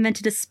haven't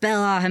invented a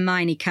spell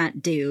Hermione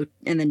can't do.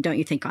 And then don't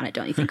you think on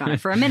it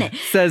for a minute.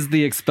 Says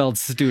the expelled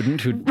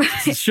student who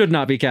should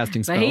not be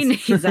casting spells. But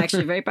he's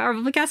actually very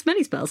powerful to cast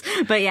many spells.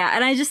 But yeah,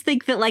 and I just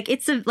think that like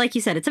like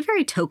you said, it's a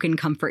very token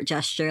comfort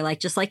gesture. Like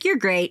just like, you're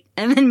great.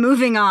 And then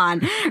moving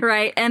on,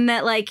 right? And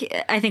that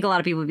like I think a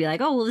lot of people would be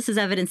like, oh well, this is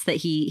evidence that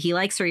he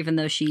likes her even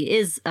though she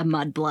is a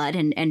mudblood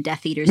and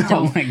Death Eaters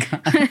don't. Oh my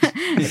god.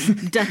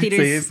 Death Eaters.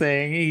 So you're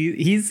saying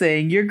he's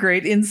saying you're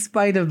great in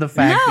spite of the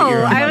fact that you're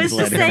a mudblood. No, I was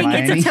just saying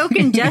Hermione. It's a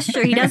token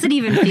gesture. He doesn't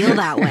even feel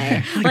that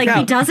way. Like now,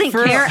 he doesn't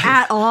care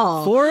at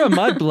all. For a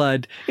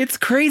mudblood, it's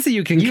crazy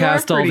you can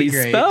cast all these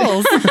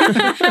spells.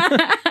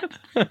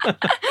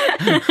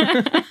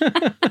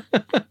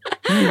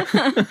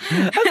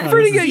 That's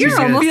pretty good.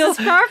 You're almost as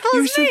powerful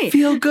as me. You should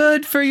feel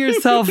good for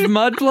yourself,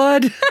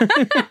 mudblood.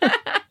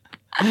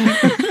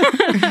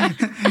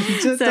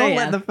 Just don't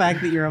let the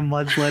fact that you're a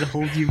mudblood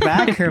hold you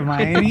back,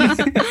 Hermione.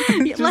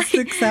 Just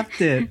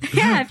accept it.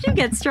 Yeah, if you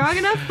get strong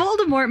enough,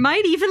 Voldemort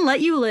might even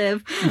let you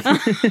live.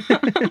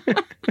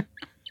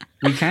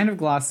 We kind of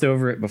glossed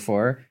over it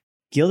before.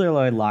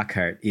 Gilderoy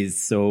Lockhart is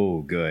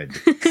so good.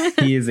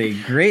 He is a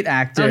great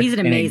actor. Oh, he's an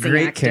amazing and a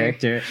great actor.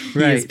 Character.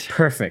 He is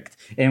perfect.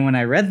 And when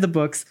I read the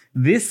books,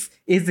 this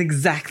is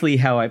exactly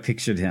how I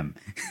pictured him.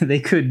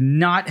 They could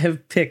not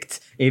have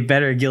picked a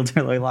better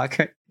Gilderoy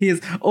Lockhart. He is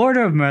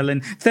Order of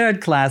Merlin,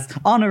 3rd class,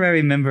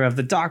 honorary member of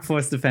the Dark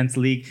Force Defense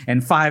League,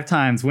 and 5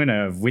 times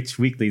winner of Witch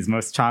Weekly's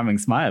Most Charming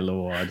Smile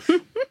Award.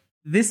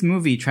 This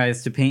movie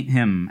tries to paint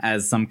him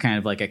as some kind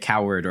of like a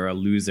coward or a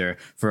loser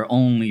for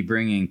only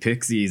bringing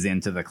pixies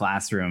into the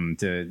classroom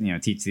to,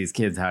 teach these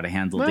kids how to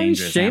handle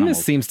dangerous animals.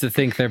 Seamus seems to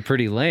think they're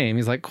pretty lame.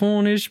 He's like,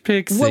 Cornish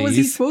pixies. What was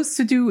he supposed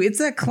to do?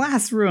 It's a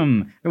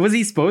classroom. Was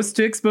he supposed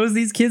to expose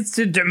these kids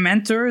to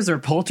dementors or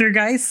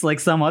poltergeists like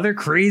some other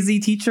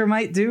crazy teacher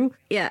might do?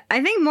 Yeah,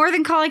 I think more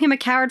than calling him a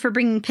coward for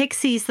bringing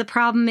pixies, the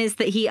problem is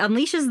that he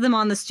unleashes them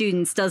on the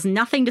students, does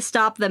nothing to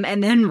stop them,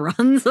 and then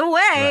runs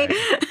away.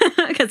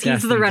 Because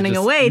he's the running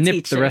away nip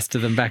teacher. The rest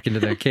of them back into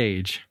their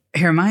cage.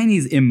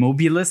 Hermione's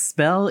Immobilis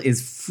spell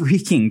is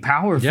freaking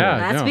powerful. Yeah,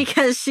 that's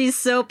because she's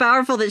so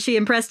powerful that she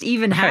impressed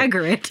even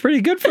Hagrid.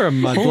 Pretty good for a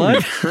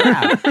mudblood. Holy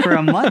crap. For a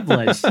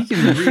mudblood, she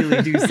can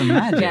really do some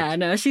magic. Yeah,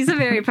 no, she's a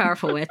very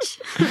powerful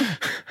witch.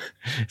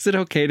 Is it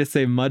okay to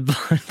say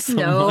mudblood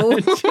so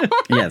much?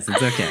 Yes,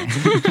 it's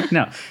okay.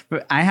 No,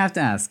 but I have to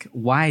ask,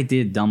 why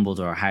did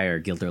Dumbledore hire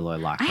Gilderoy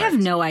Lockhart? I have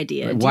no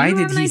idea. Why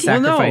did he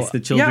sacrifice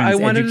the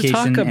children's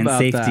education and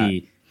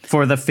safety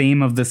for the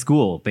fame of the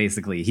school,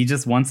 basically. He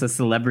just wants a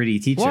celebrity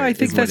teacher. Well, I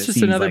think that's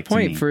just another like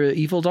point for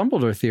evil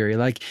Dumbledore theory.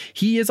 Like,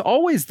 he is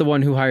always the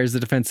one who hires the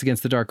Defense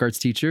Against the Dark Arts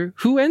teacher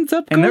who ends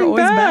up going they're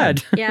always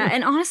bad. Yeah,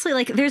 and honestly,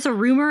 like, there's a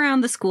rumor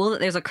around the school that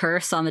there's a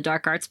curse on the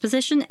Dark Arts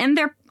position, and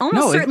there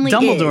almost certainly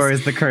Dumbledore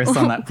is the curse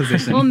on that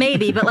position. Well,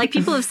 maybe, but like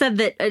people have said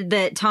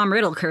that Tom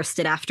Riddle cursed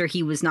it after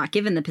he was not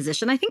given the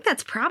position. I think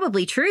that's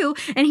probably true,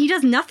 and he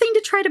does nothing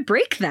to try to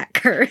break that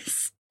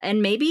curse.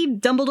 And maybe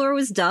Dumbledore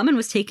was dumb and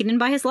was taken in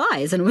by his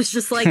lies and was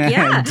just like,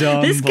 yeah,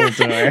 this guy,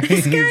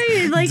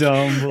 like,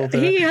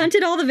 Dumbledore. He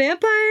hunted all the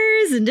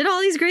vampires and did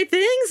all these great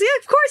things. Yeah,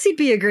 of course he'd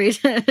be a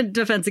great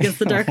Defense Against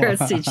the Dark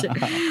Arts teacher.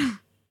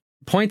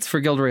 Points for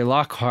Gilderoy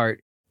Lockhart.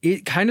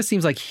 It kind of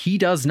seems like he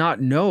does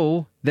not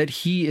know that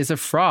he is a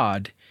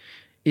fraud.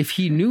 If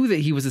he knew that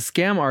he was a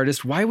scam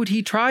artist, why would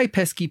he try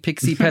Pesky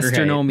Pixie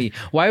Pesternomi?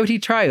 Right. Why would he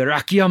try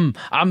Rakium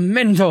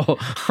Amendo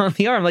on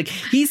the arm? Like,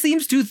 he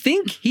seems to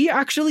think he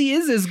actually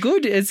is as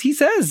good as he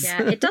says.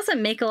 Yeah, it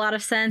doesn't make a lot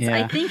of sense.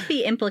 Yeah. I think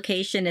the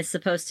implication is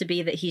supposed to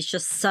be that he's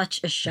just such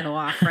a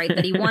show-off, right?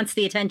 That he wants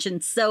the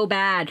attention so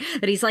bad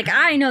that he's like,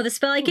 I know the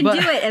spell, I can do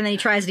it. And then he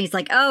tries and he's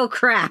like, oh,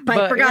 crap,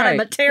 I forgot I'm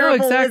a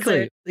terrible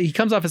wizard. He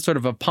comes off as sort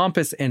of a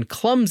pompous and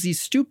clumsy,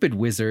 stupid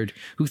wizard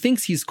who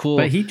thinks he's cool,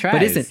 but he tries.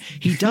 But isn't.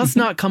 He does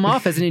not come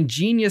off as an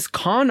ingenious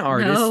con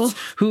artist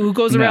who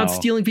goes around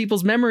stealing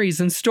people's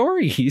memories and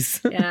stories.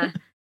 Yeah.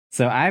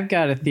 So I've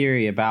got a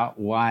theory about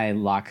why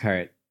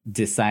Lockhart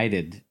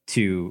decided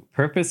to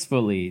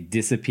purposefully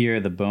disappear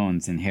the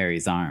bones in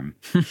Harry's arm.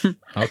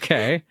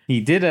 Okay.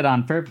 He did it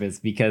on purpose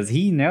because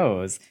he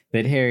knows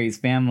that Harry's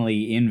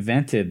family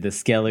invented the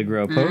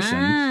Skelegro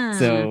potion.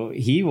 So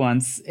he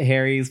wants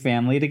Harry's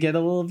family to get a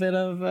little bit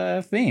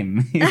of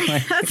fame.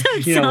 Like,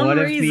 what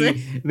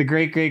if the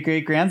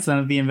great-great-great-grandson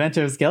of the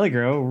inventor of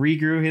Skelegro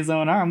regrew his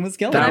own arm with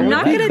Skelegro? But I'm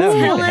not going to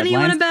tell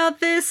anyone about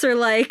this, or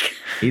like...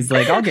 He's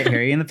like, I'll get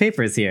Harry in the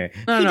papers here.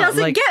 He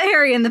doesn't get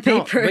Harry in the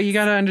papers. No, but you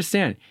got to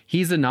understand,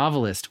 he's a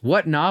novelist.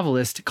 What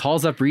novelist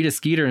calls up Rita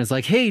Skeeter and is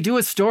like, hey, do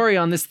a story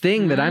on this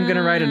thing that I'm going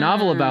to write a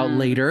novel about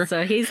later?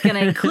 So he's going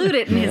to include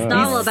it in his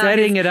novel about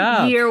setting it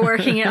up. Year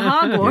working at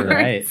Hogwarts.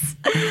 Right.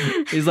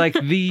 He's like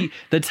the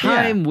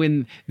time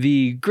when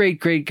the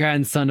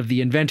great-great-grandson of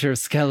the inventor of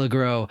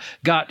Skelegro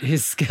got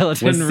his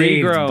skeleton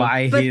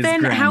regrow. But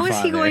then how is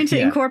he going to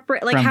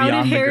incorporate, like, how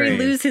did Harry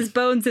lose his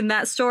bones in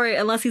that story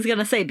unless he's going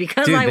to say,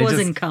 because I was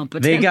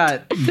incompetent? They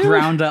got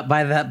ground up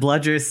by that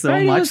bludger so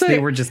much they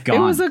were just gone.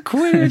 It was a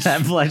Quidditch.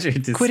 That bludger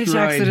destroyed Quidditch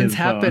accidents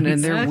happen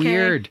and they're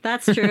weird.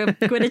 That's true.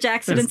 Quidditch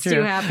accidents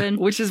do happen.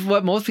 Which is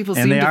what most people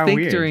seem to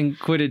think during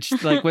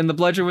Quidditch, like when the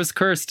bludger was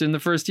cursed in the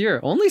first year.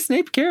 Only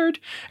Snape cared.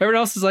 Everyone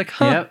else is like,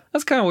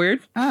 that's kind of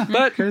weird.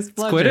 But it's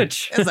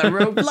Quidditch. It's a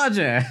rogue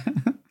bludger.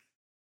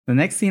 The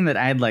next scene that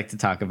I'd like to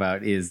talk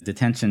about is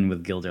detention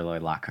with Gilderoy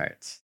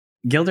Lockhart.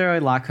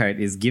 Gilderoy Lockhart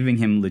is giving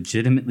him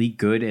legitimately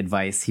good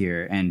advice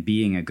here and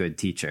being a good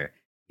teacher.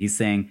 He's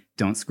saying,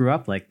 don't screw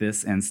up like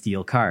this and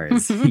steal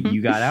cars.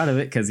 You got out of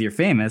it because you're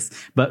famous,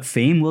 but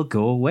fame will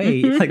go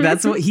away. Like,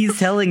 that's what he's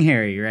telling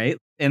Harry, right?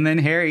 And then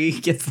Harry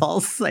gets all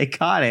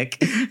psychotic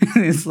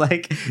and is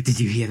like, did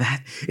you hear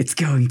that? It's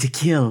going to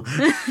kill.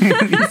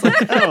 And he's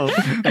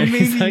like, maybe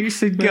you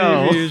should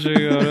go. Maybe you should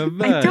go to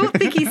bed. I don't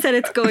think he said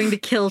it's going to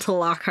kill to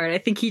Lockhart. I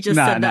think he just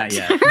said that. Not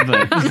yet.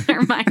 But...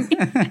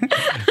 Hermione.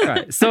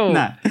 Right, so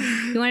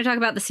you want to talk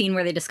about the scene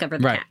where they discover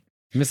the cat?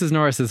 Mrs.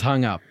 Norris is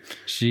hung up.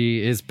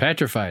 She is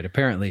petrified,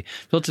 apparently.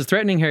 Filch is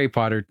threatening Harry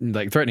Potter,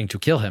 like threatening to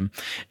kill him.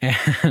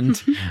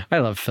 And I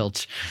love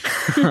Filch.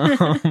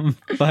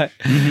 But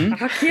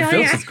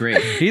Filch is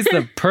great. He's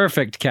the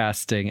perfect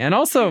casting. And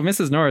also,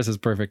 Mrs. Norris is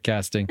perfect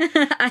casting.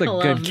 It's I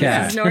love good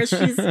cat. Mrs. Norris.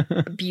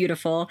 She's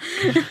beautiful.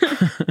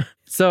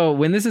 So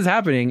when this is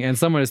happening and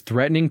someone is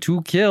threatening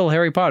to kill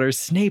Harry Potter,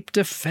 Snape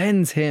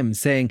defends him,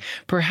 saying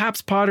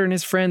perhaps Potter and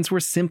his friends were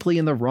simply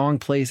in the wrong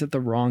place at the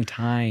wrong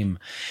time.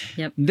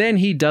 Yep. Then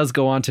he does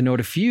go on to note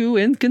a few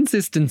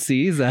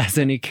inconsistencies, as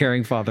any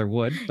caring father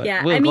would, but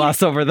we'll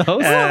gloss over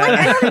those.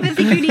 I don't even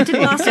think you need to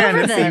gloss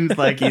over them. Seems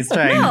like he's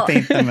trying to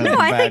paint them as No,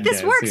 I think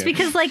this works here.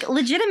 because, like,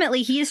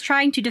 legitimately, he is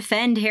trying to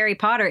defend Harry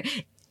Potter.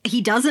 He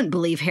doesn't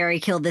believe Harry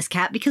killed this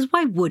cat because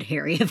why would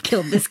Harry have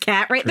killed this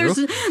cat, right? There's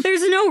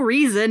no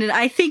reason. And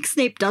I think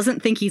Snape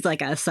doesn't think he's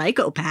like a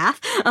psychopath.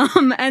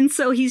 And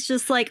so he's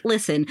just like,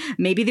 listen,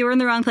 maybe they were in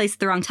the wrong place at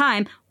the wrong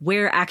time.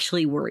 Where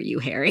actually were you,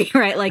 Harry?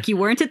 Right? Like, you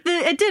weren't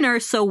at dinner,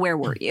 so where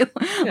were you?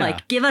 Yeah.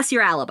 Like, give us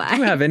your alibi. Do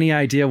you have any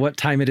idea what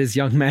time it is,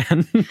 young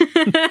man?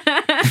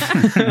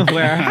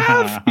 Where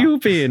have you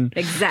been?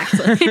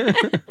 Exactly.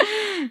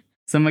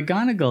 So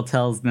McGonagall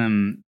tells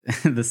them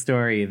the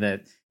story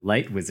that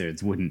light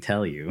wizards wouldn't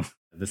tell you.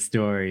 The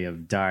story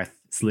of Darth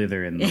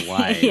Slytherin the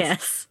Wise.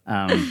 Yes.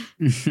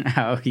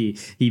 How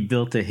he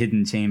built a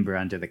hidden chamber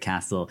under the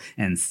castle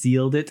and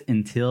sealed it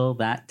until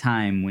that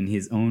time when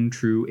his own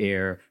true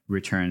heir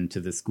returned to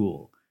the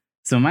school.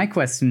 So my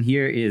question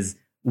here is,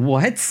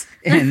 what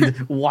and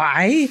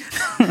why?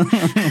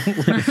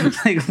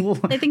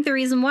 I think the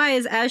reason why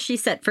is, as she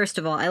said, first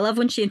of all, I love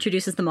when she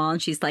introduces them all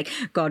and she's like,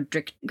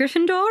 Godric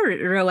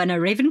Gryffindor, Rowena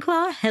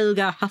Ravenclaw,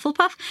 Helga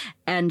Hufflepuff,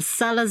 and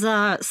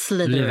Salazar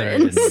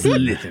Slytherin.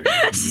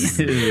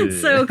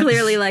 So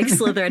clearly like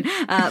Slytherin.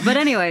 But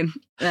anyway...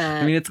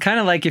 I mean, it's kind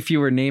of like if you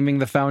were naming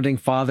the founding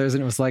fathers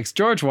and it was like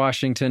George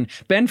Washington,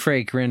 Ben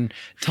Franklin,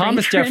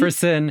 Thomas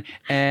Jefferson,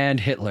 and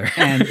Hitler.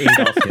 And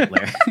Adolf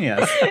Hitler.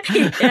 Yes.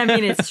 I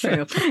mean, it's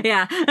true.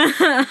 Yeah.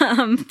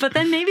 But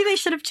then maybe they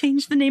should have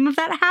changed the name of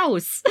that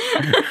house.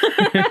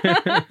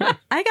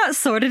 I got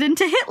sorted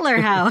into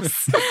Hitler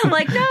House.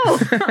 Like, no.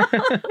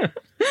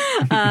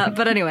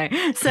 But anyway,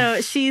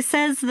 so she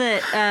says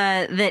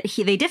that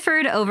they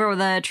differed over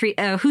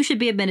who should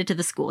be admitted to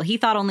the school. He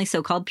thought only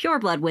so-called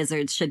pureblood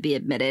wizards should be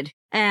admitted.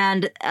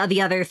 And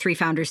the other three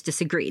founders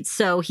disagreed.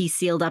 So he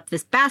sealed up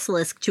this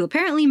basilisk to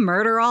apparently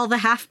murder all the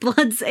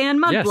half-bloods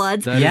and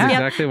mudbloods. Yes, that is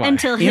exactly why.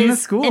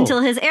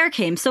 Until his heir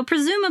came. So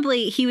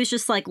presumably he was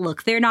just like,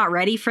 look, they're not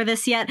ready for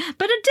this yet,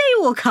 but a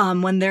day will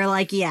come when they're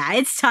like, yeah,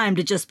 it's time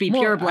to just be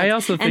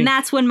purebloods. And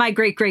that's when my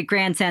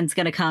great-great-grandson's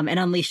going to come and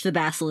unleash the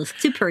basilisk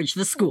to purge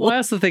the school. Well, I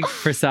also think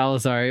for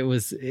Salazar, it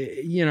was,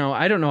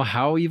 I don't know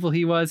how evil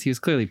he was. He was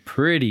clearly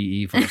pretty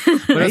evil.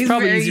 But it was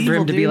probably easy for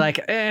him to be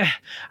like, I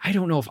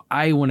don't know if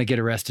I want to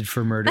get arrested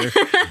for murder,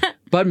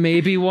 but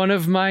maybe one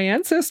of my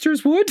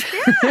ancestors would.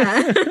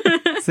 Yeah.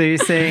 So you're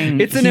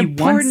saying it's an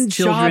important wants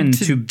children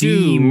job to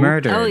be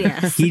murdered. Oh,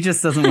 yes. He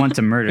just doesn't want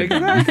to murder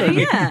them.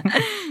 Yeah.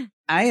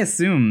 I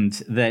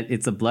assumed that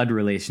it's a blood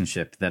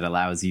relationship that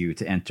allows you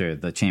to enter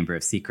the Chamber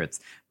of Secrets,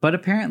 but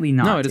apparently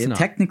not. No, it is not.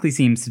 Technically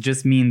seems to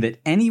just mean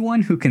that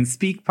anyone who can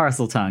speak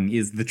Parseltongue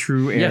is the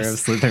true heir of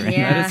Slytherin.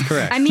 Yeah. That is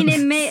correct. I mean,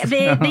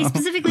 they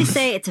specifically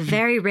say it's a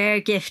very rare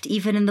gift,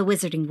 even in the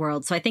wizarding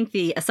world. So I think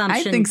the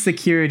assumption... I think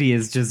security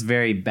is just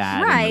very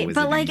bad. Right, in the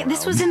but wizarding this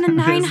world. was in the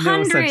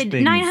 900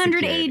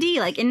 900 AD.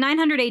 Like in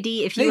 900 AD,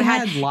 if you They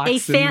had had a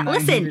locks in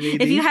 900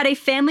 AD. if you had a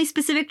family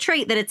specific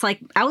trait that it's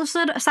like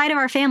outside of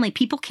our family,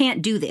 people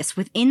can't do this.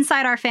 With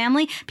inside our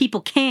family,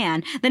 people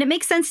can. Then it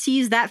makes sense to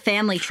use that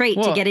family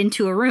trait to get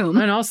into a room.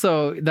 And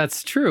also,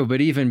 that's true.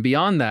 But even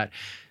beyond that,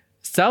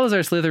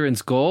 Salazar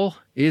Slytherin's goal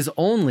is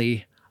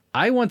only,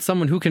 I want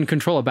someone who can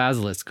control a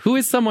basilisk, who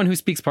is someone who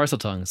speaks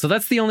Parseltongue. So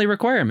that's the only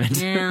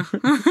requirement. Yeah.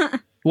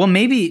 Well,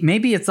 maybe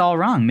it's all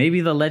wrong. Maybe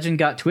the legend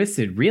got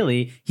twisted.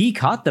 Really, he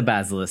caught the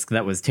basilisk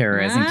that was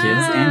terrorizing kids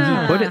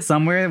and he put it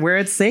somewhere where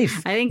it's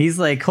safe. I think he's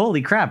like,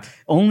 holy crap,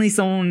 only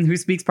someone who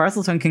speaks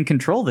Parseltongue can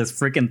control this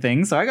freaking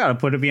thing, so I gotta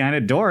put it behind a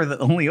door that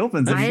only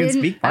opens if you can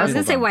speak Parseltongue. I was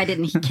gonna say, why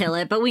didn't he kill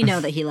it? But we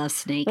know that he loves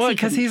snakes. Well,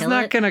 because he's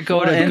not going to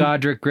go to and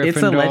Godric Gryffindor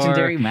it's a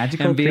legendary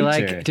magical and be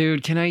creature. like,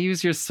 dude, can I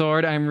use your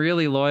sword? I'm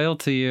really loyal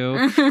to you.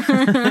 He's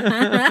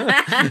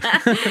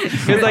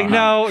like,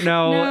 no,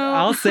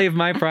 I'll save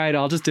my pride.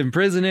 I'll just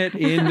imprison it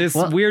in this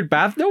weird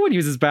bath. No one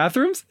uses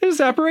bathrooms. They just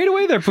apparate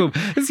away their poop.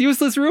 This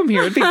useless room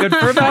here. It'd be good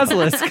for a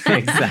basilisk.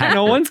 Exactly.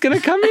 No one's going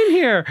to come in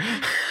here.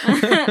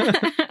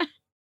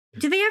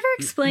 Do they ever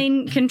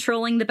explain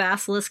controlling the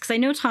basilisk? Because I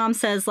know Tom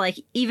says, like,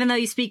 even though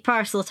you speak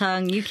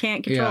Parseltongue, you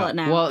can't control it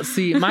now. Well,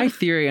 see, my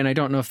theory, and I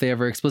don't know if they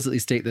ever explicitly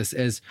state this,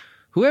 is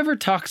whoever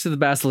talks to the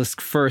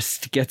basilisk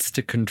first gets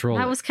to control it.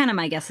 That was kind of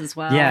my guess as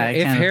well. Yeah,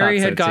 if Harry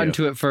had gotten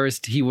to it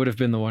first, he would have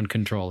been the one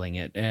controlling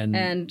it.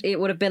 And it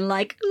would have been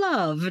like,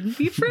 love and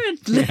be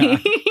friendly.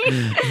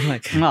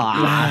 Like,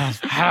 love,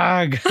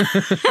 hug.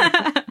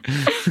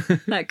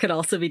 That could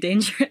also be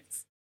dangerous.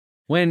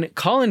 When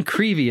Colin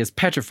Creevey is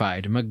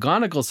petrified,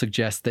 McGonagall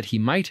suggests that he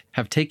might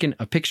have taken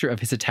a picture of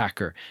his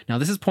attacker. Now,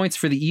 this is points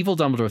for the evil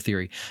Dumbledore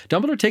theory.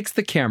 Dumbledore takes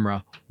the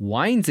camera,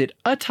 winds it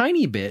a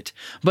tiny bit,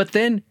 but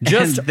then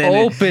just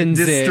opens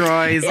it,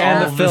 destroys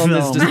and all the film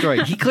is film.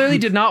 destroyed. He clearly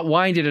did not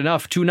wind it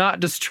enough to not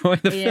destroy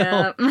the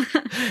film.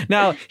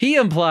 Now, he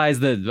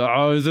implies that,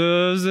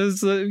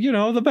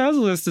 the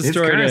basilisk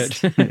destroyed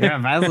it. Yeah,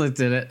 basilisk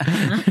did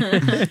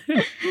it.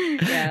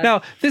 Yeah.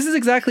 Now, this is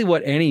exactly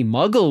what any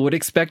muggle would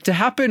expect to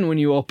happen when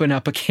you open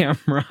up a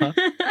camera.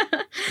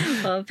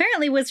 Well,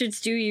 apparently wizards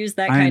do use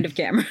that kind of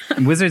camera.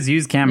 Wizards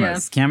use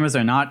cameras. Yeah. Cameras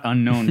are not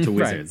unknown to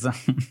wizards.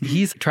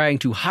 He's trying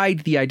to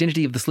hide the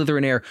identity of the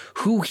Slytherin heir,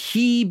 who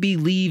he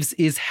believes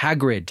is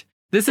Hagrid.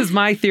 This is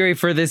my theory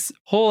for this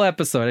whole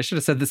episode. I should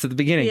have said this at the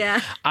beginning.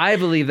 Yeah. I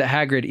believe that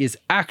Hagrid is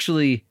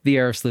actually the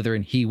heir of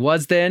Slytherin. He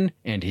was then,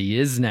 and he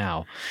is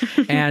now.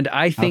 And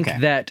I think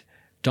that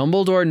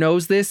Dumbledore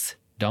knows this.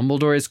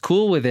 Dumbledore is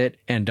cool with it,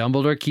 and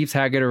Dumbledore keeps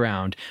Hagrid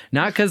around.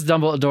 Not because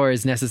Dumbledore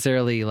is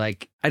necessarily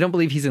like, I don't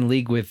believe he's in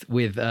league with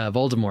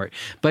Voldemort,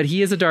 but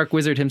he is a dark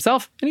wizard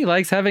himself, and he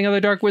likes having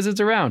other dark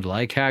wizards around,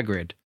 like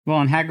Hagrid.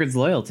 Well, and Hagrid's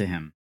loyal to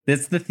him.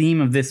 That's the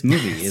theme of this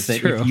movie, is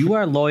that if you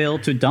are loyal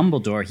to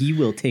Dumbledore, he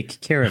will take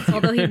care of you.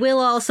 Although he will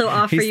also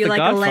offer you like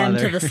a lamb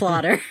to the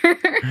slaughter.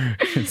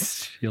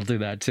 He'll do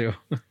that too.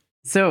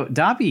 So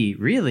Dobby,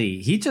 really,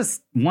 he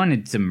just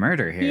wanted to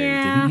murder Harry,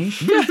 Yeah. didn't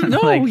he? Yeah,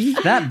 no,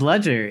 that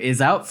bludger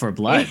is out for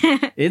blood.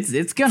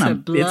 It's gonna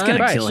blood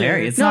kill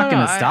Harry. It's No, not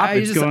gonna no, stop. I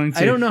It's just- going to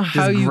I don't know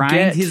how just you grind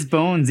get- his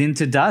bones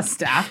into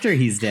dust after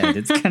he's dead.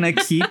 It's gonna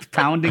keep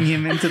pounding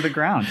him into the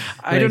ground.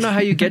 I don't know how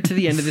you get to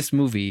the end of this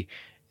movie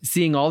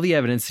seeing all the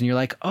evidence and you're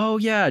like, oh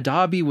yeah,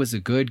 Dobby was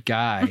a good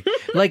guy.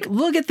 Like,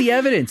 look at the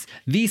evidence.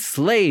 The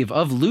slave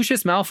of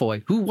Lucius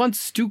Malfoy, who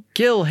wants to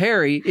kill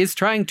Harry, is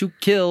trying to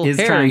kill Is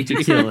Harry. trying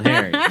to kill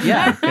Harry.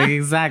 Yeah,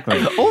 exactly.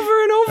 Over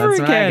and over That's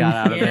what I again. got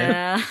out of it.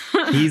 Yeah.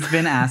 He's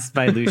been asked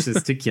by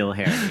Lucius to kill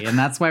Harry. And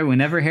that's why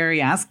whenever Harry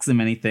asks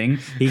him anything,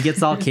 he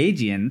gets all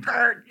cagey and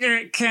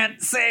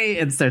can't say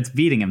and starts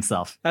beating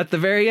himself. At the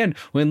very end,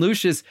 when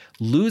Lucius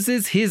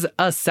loses his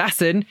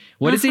assassin,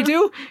 what does he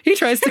do? He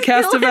tries to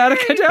cast Avada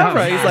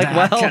Kedavra. He's like,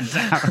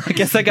 well, I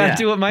guess I got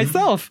to do it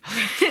myself.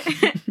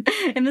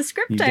 In the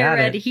script You I got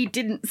read, it. he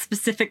didn't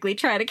specifically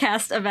try to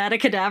cast Avada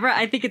Kedavra.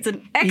 I think it's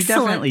an definitely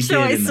excellent did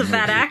in choice the of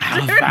that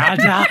movie.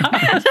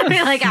 actor. To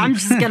be like, I'm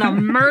just gonna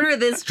murder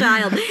this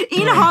child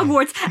in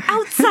Hogwarts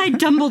outside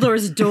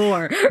Dumbledore's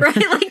door, right?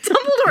 Like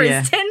Dumbledore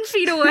Yeah. is 10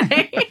 feet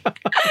away.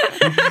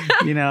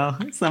 You know,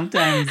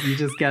 sometimes you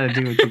just gotta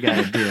do what you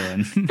gotta do.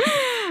 And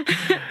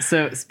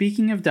so,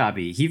 speaking of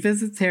Dobby, he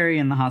visits Harry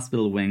in the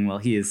hospital wing while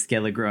he is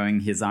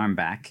Skelegrowing his arm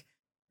back.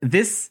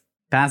 This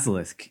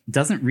basilisk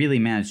doesn't really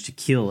manage to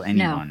kill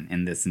anyone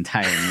in this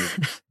entire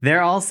movie.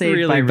 They're all saved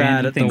Really by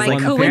bad random at the things. By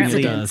one Like, thing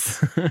it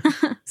coincidence.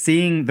 does.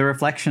 seeing the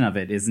reflection of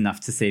it is enough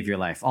to save your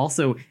life.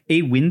 Also,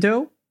 a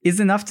window is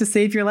enough to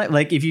save your life.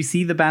 Like, if you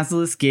see the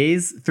basilisk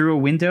gaze through a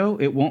window,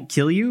 it won't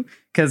kill you.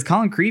 Because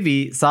Colin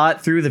Creevey saw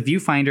it through the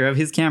viewfinder of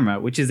his camera,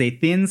 which is a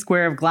thin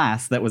square of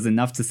glass that was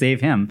enough to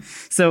save him.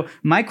 So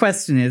my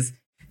question is,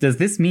 does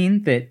this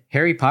mean that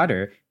Harry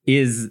Potter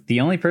is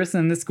the only person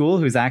in the school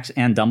who's actually,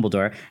 and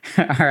Dumbledore,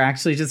 are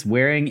actually just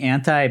wearing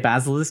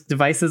anti-basilisk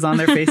devices on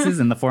their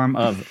faces in the form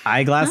of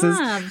eyeglasses?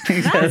 That's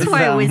Because,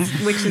 why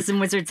witches and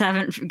wizards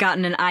haven't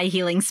gotten an eye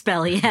healing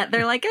spell yet.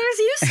 They're like, there's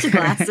used to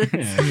glasses. the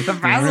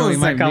really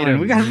basilisks might are coming. need a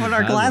We gotta put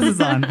our basilisk.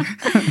 glasses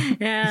on.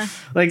 Yeah.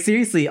 Like,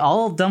 seriously,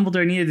 all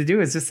Dumbledore needed to do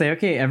is just say,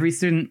 okay, every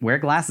student wear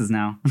glasses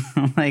now.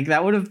 Like,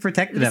 that would have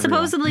protected everyone.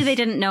 Supposedly they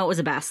didn't know it was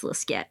a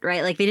basilisk yet,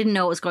 right? Like they didn't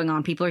know what was going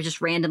on. People are just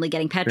randomly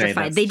getting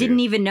petrified. that's They didn't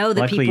true. even know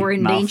that Luckily, people were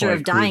in danger Malfoy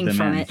of dying clued them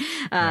from in. it.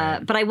 Right.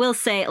 But I will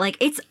say, like,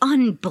 it's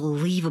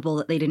unbelievable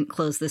that they didn't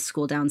close this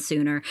school down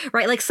sooner,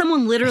 right? Like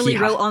someone literally Yeah.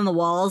 wrote on the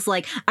walls,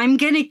 like, I'm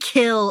gonna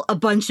kill a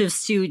bunch of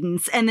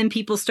students. And then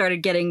people started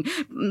getting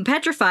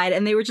petrified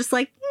and they were just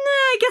like, nah,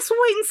 I guess we'll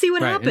wait and see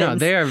what Right. happens. No,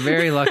 they are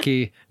very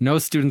lucky no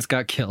students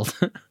got killed.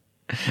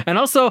 And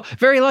also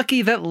very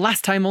lucky that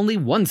last time only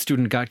one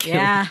student got killed.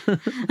 Yeah.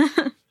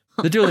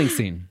 The dueling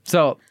scene.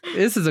 So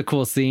this is a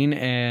cool scene,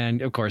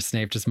 and of course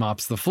Snape just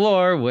mops the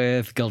floor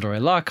with Gilderoy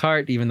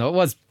Lockhart, even though it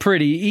was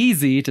pretty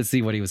easy to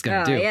see what he was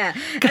going to do. Yeah.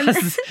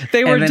 Because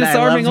they were And then I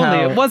disarming love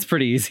only. how- It was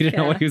pretty easy to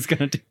know Yeah. what he was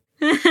going to do.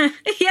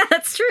 Yeah,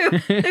 that's true.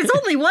 There's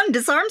only one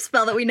disarm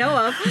spell that we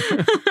know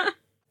of.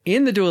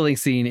 In the dueling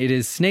scene, it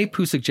is Snape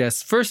who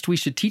suggests first we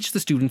should teach the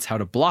students how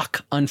to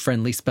block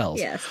unfriendly spells.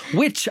 Yes.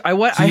 Which I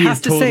He have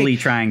is to totally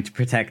say, trying to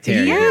protect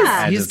Harry. Yeah.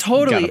 I he's just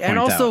gotta totally, and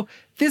point also out.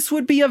 this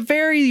would be a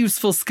very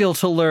useful skill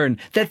to learn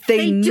that they,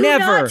 They do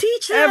never not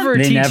teach them. ever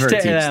They teach never to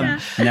teach them. them.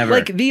 Never.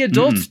 Like the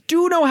adults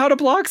do know how to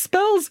block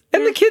spells,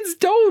 and the kids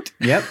don't.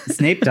 Yep,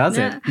 Snape does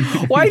it.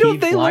 Why He don't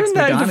they blocks learn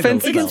that in McGonagall's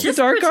defense spells. against the Just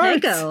dark arts?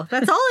 Protego.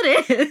 That's all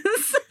it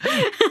is.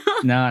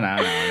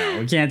 No.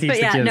 We can't teach But the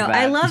yeah, kids no, that.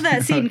 I love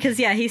that scene because,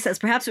 yeah, he says,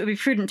 perhaps it would be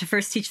prudent to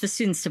first teach the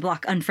students to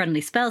block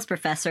unfriendly spells,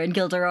 Professor. And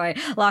Gilderoy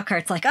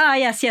Lockhart's like,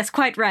 yes,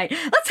 quite right.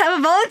 Let's have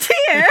a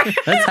volunteer.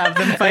 Let's have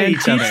them fight And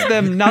each teach other.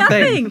 them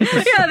nothing.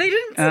 Yeah, they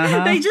didn't.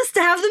 Uh-huh. They just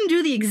have them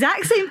do the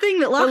exact same thing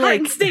that Lockhart like-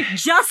 and Snape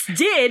just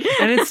did.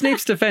 And in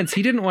Snape's defense,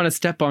 he didn't want to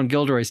step on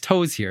Gilderoy's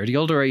toes here.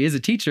 Gilderoy is a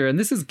teacher, and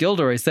this is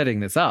Gilderoy setting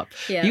this up.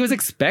 Yeah. He was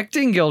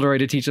expecting Gilderoy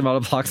to teach him how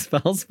to block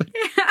spells, but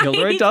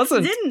Gilderoy He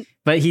doesn't. Didn't.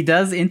 But he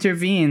does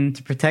intervene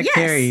to protect Yes.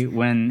 Harry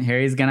when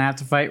Harry's gonna have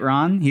to fight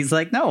Ron. He's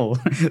like, no,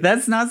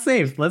 that's not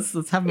safe. Let's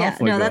have Malfoy Yeah,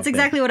 go no, up that's there."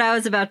 exactly what I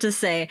was about to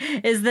say.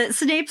 Is that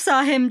Snape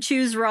saw him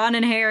choose Ron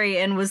and Harry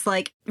and was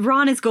like,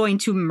 Ron is going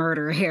to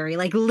murder Harry.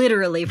 Like,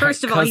 literally.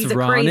 First of all, he's a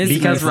Ron crazy is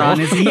Because evil. Ron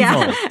is evil.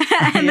 Yeah.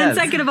 And then Yes.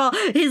 second of all,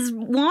 his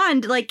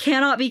wand like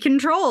cannot be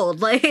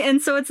controlled. Like,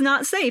 and so it's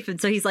not safe. And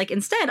so he's like,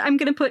 instead, I'm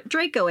gonna put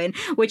Draco in,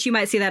 which you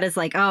might see that as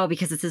like, oh,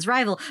 because it's his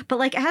rival. But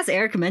like as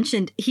Erica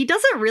mentioned, he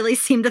doesn't really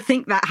seem to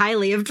think that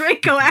highly of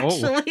Draco,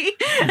 actually.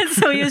 And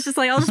so he was just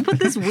like, I'll just put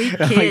this weak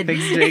He kid.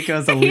 thinks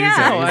Draco's a loser.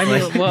 Yeah. No, I He's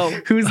mean, like, well-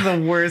 who's the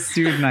worst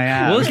student I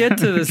have? We'll get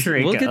to this.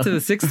 Draco. We'll get to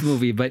the sixth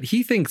movie, but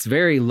he thinks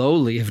very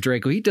lowly of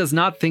Draco. He does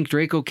not think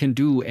Draco can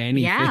do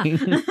anything.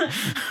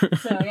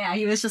 So yeah,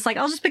 he was just like,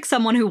 I'll just pick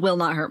someone who will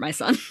not hurt my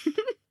son.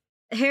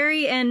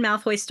 Harry and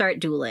Malfoy start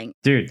dueling.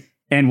 Dude.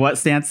 And what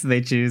stance do they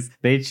choose?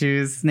 They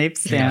choose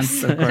Snape's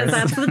stance, Yes. of course.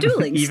 That's the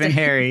dueling Even stance.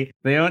 Harry.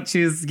 They don't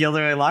choose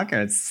Gilderoy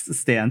Lockhart's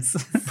stance.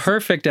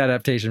 Perfect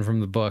adaptation from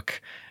the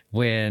book.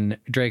 when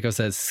Draco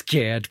says,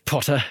 "Scared,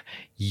 Potter?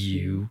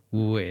 You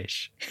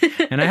wish."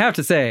 And I have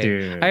to say,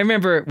 Dude. I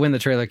remember when the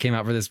trailer came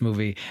out for this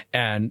movie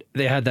and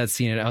they had that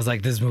scene, and I was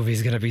like, this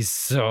movie's going to be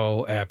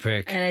so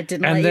epic. And it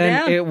didn't And let then you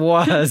down. it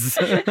was.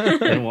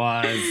 It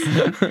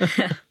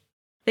was.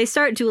 They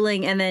start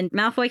dueling, and then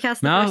Malfoy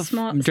casts the first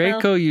spell.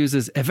 Draco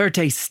uses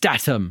Everte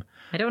Statum,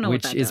 I don't know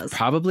which what that is does.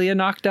 probably a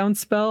knockdown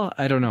spell.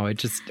 I don't know. It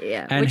just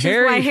Yeah, and which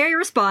Harry, is why Harry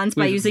responds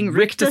by with using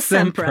Ricta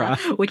Ricta Sempra,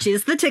 Sempra. which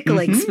is the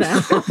tickling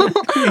spell.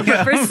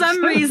 But for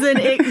some reason,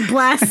 it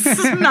blasts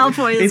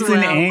Malfoy as It's well.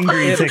 an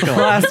angry it tickle.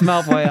 blasts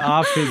Malfoy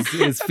off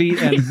his feet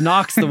and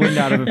knocks the wind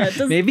out of him. Yeah, it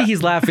does- Maybe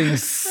he's laughing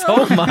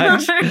so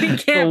much. He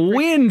The can't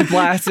wind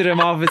blasted him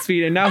off his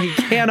feet, and now he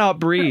cannot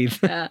breathe.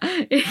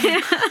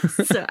 Yeah.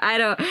 So I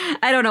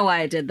don't know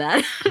why I did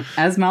that.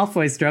 As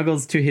Malfoy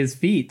struggles to his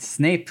feet,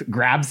 Snape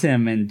grabs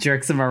him and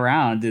jerks him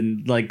around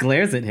and like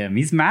glares at him.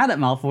 He's mad at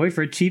Malfoy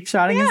for cheap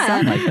shotting his Yeah.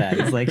 son like that.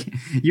 He's like,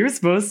 "You're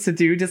supposed to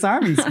do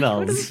disarming What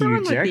spells, is you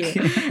wrong jerk." with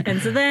you?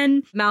 And so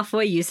then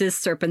Malfoy uses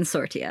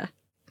Serpensortia.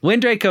 When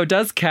Draco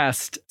does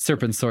cast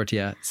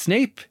Serpensortia,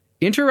 Snape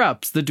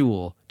interrupts the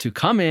duel to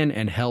come in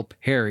and help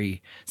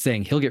Harry,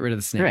 saying he'll get rid of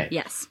the snake. Right.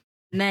 Yes.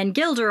 And then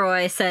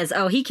Gilderoy says,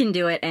 oh, he can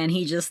do it, and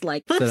he just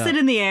like flips Sit up. it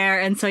in the air,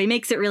 and so he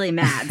makes it really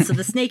mad. So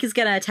the snake is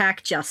gonna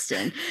attack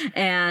Justin,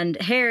 and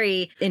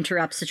Harry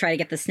interrupts to try to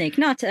get the snake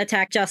not to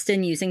attack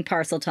Justin using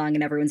parcel tongue,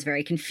 and everyone's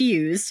very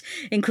confused,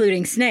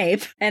 including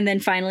Snape. And then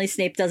finally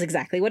Snape does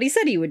exactly what he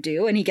said he would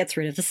do, and he gets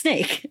rid of the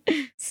snake.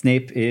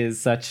 Snape is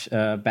such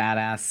a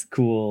badass,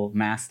 cool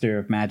master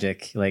of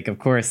magic. Like, of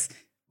course,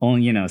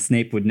 only,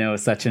 Snape would know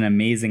such an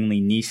amazingly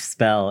niche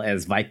spell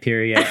as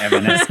Viperia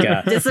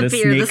Evanesca,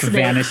 Disappear the the snake snake.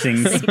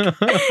 vanishing.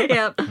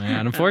 Yep.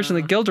 And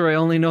unfortunately, Gilderoy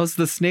only knows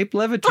the Snape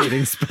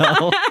levitating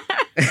spell.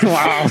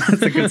 Wow,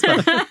 that's a good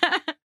spell.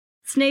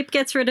 Snape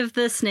gets rid of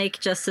the snake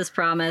just as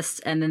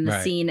promised, and then the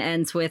Right. scene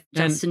ends with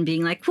And- Justin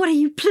being like, what are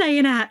you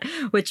playing at?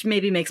 Which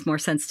maybe makes more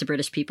sense to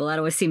British people. That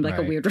always seemed like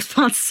a Right. weird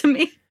response to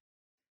me.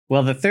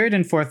 Well, the third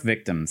and fourth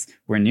victims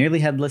were Nearly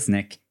Headless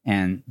Nick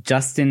and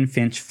Justin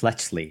Finch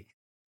Fletchley.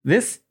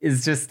 This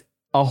is just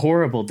a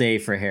horrible day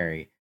for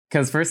Harry.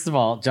 Because first of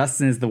all,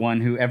 Justin is the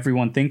one who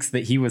everyone thinks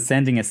that he was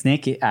sending a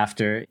snake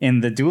after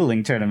in the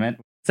dueling tournament.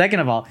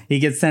 Second of all, he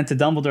gets sent to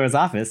Dumbledore's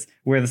office,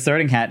 where the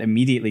Sorting Hat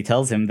immediately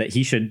tells him that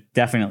he should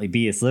definitely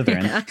be a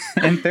Slytherin. Yeah.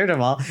 And third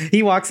of all,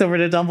 he walks over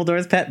to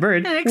Dumbledore's pet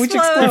bird, It which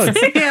explodes.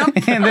 explodes.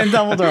 Yep. And then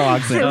Dumbledore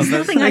walks in. There was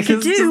nothing I Like, could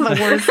this is do.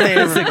 the worst day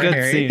ever That's a for good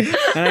Harry. scene.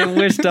 And I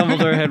wish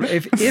Dumbledore had...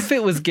 If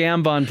it was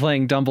Gambon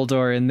playing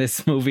Dumbledore in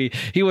this movie,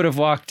 he would have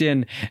walked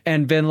in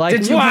and been like,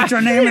 Did you "Why? put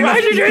your name in Why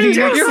the- did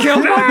you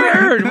killed my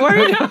bird? Why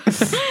are you...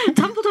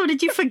 Dumbledore,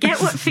 did you forget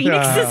what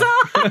phoenixes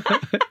are?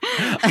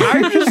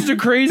 I'm just a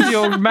crazy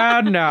old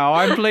man now.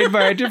 I'm played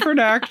by a different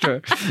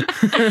actor."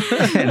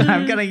 And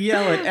I'm going to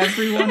yell at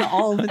everyone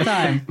all the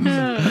time.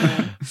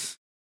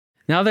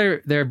 Now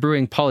they're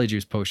brewing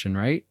Polyjuice Potion,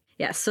 right?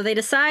 Yes, so they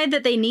decide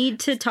that they need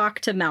to talk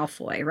to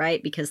Malfoy,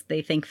 right? Because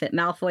they think that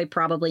Malfoy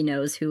probably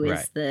knows who is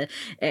Right. the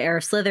heir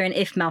of Slytherin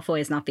if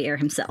Malfoy is not the heir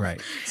himself. Right.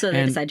 So they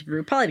And- decide to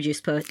brew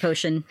Polyjuice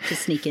Potion to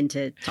sneak in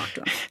to talk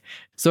to him.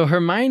 So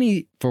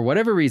Hermione, for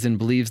whatever reason,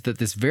 believes that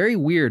this very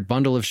weird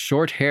bundle of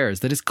short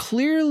hairs that is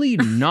clearly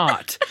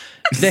not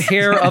the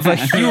hair of a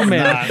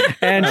human,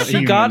 and not she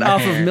human got off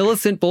hair. of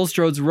Millicent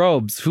Bulstrode's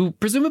robes, who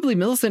presumably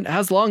Millicent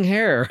has long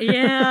hair.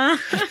 Yeah.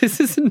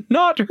 This is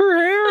not her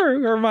hair,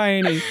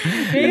 Hermione.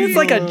 It's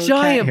like a Cat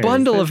giant hairs.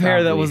 bundle They're of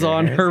hair that probably was her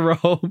on hairs. her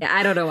robe. Yeah,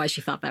 I don't know why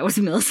she thought that was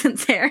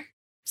Millicent's hair.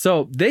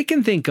 So they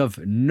can think of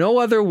no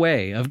other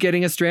way of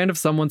getting a strand of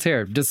someone's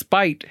hair,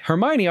 despite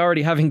Hermione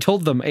already having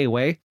told them a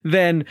way,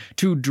 than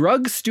to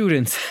drug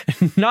students,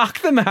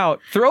 knock them out,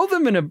 throw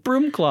them in a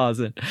broom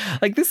closet.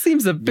 Like, this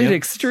seems a bit Yep.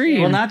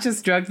 extreme. Well, not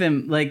just drug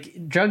them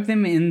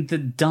in the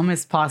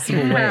dumbest possible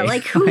Yeah, way.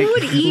 like, who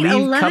would eat a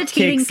leave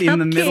levitating cupcakes in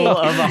the middle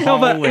cupcake? of a No,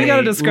 hallway? but we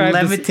gotta describe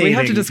this. We have to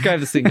levitating. describe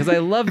this thing because I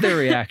love their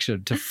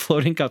reaction to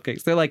floating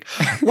cupcakes. They're like,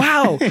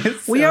 "Wow,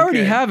 It's we so already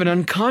good. have an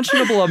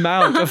unconscionable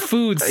amount of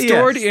food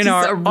stored Yes, in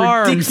just our a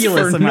arms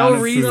ridiculous for amount no of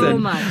food. reason." So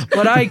much.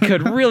 But I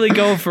could really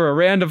go for a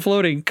random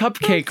floating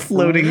cupcake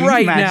Floating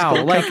right now.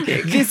 magical Like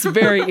cupcake. this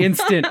very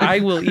instant, I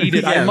will eat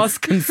it. I Yes.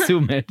 must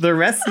consume it. The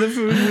rest of the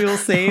food we will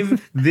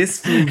save. This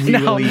food we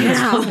Now, will eat.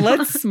 Yeah.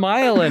 let's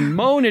smile and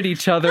moan at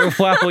each other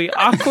while we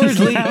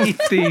awkwardly eat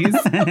these.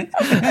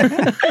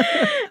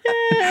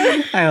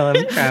 I love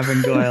Crab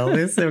and Goyle.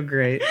 They're so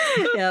great.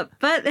 Yep.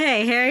 But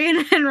hey, Harry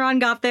and Ron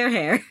got their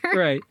hair.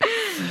 Right.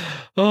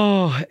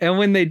 Oh, and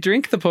when they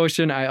drink the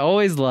potion, I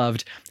always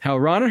loved how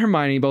Ron and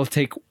Hermione both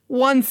take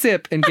one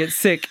sip and get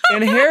sick,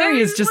 and Harry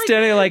is just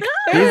standing like,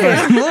 He's "Hey,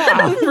 like, "Wow,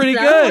 that's pretty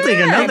I'll good." take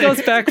He another.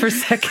 goes back for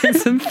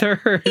seconds and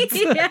thirds.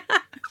 Yeah.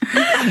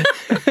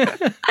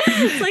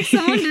 It's like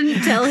someone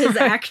didn't tell his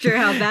actor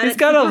how bad He's it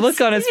got a was.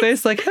 look on his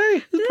face like,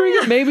 "Hey, it's pretty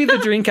good." Maybe the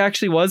drink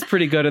actually was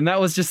pretty good, and that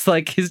was just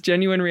like his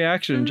genuine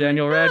reaction,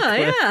 Daniel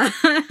Radcliffe.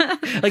 Oh,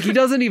 yeah. Like he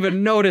doesn't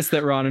even notice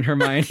that Ron and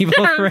Hermione both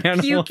They're ran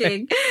away.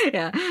 puking.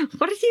 Yeah.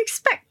 What did you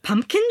expect?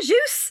 Pumpkin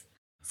juice?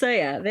 So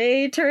yeah,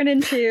 they turn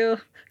into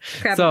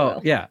Crab So, and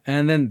Goyle. yeah.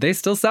 And then they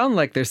still sound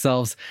like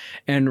themselves.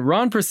 And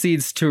Ron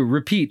proceeds to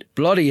repeat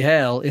bloody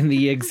hell in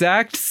the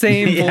exact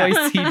same Yeah.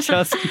 voice he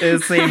just The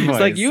same voice. It's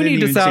like, you Didn't need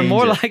to even sound change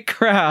more it. like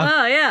Crab.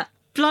 Oh, yeah.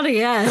 Bloody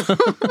hell.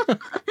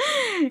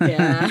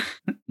 Yeah.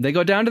 They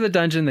go down to the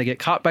dungeon. They get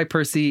caught by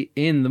Percy.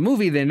 In the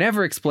movie, they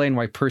never explain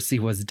why Percy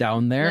was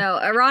down there.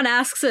 No, Ron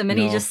asks him and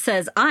he No. just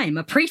says, I'm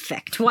a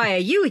prefect. Why are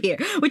you here?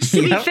 Which,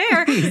 to be Yep,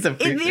 fair, he's a if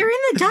prefect. they're in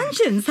the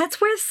dungeons. That's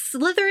where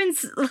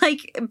Slytherin's,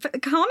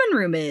 common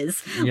room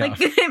is. Yeah. Like,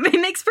 it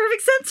makes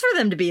perfect sense for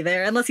them to be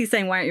there, unless he's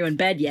saying, why aren't you in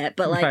bed yet?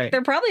 But, Right.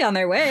 they're probably on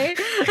their way.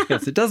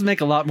 Yes, it does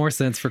make a lot more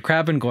sense for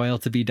Crab and Goyle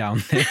to be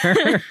down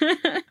there.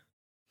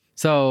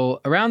 So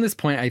around this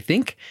point, I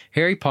think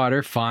Harry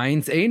Potter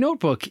finds a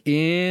notebook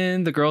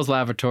in the girls'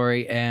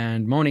 lavatory,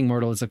 and Moaning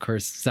Myrtle is, of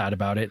course, sad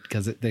about it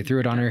because they threw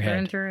it on her Thrown head.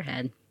 into her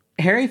head.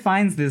 Harry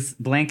finds this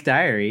blank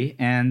diary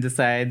and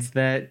decides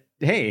that,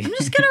 hey, I'm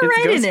just going to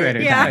it's write in Ghostwriter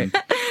it. Yeah. time.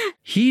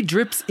 He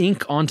drips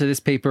ink onto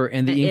this paper,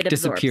 and the And ink it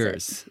absorbs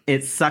disappears.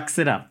 It sucks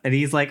it up. And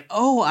he's like,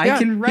 oh, I Yeah,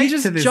 can write he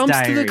just to this jumps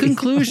diary. to the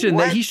conclusion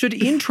that What? he should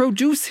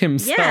introduce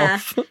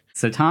himself.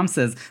 So Tom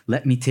says,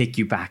 let me take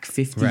you back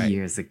 50 Right.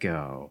 years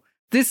ago.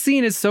 This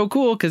scene is so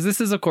cool because this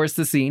is, of course,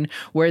 the scene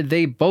where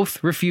they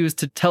both refuse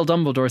to tell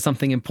Dumbledore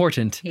something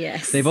important.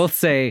 Yes. They both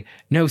say,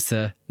 no,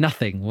 sir,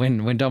 nothing,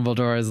 when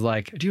Dumbledore is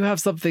like, do you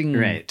have something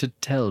Right. to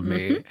tell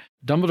me?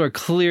 Dumbledore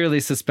clearly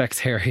suspects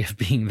Harry of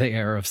being the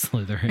heir of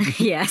Slytherin.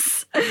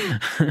 Yes.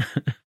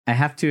 I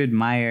have to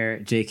admire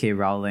J.K.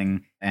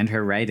 Rowling and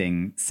her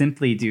writing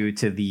simply due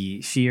to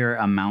the sheer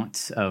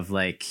amount of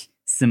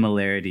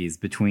similarities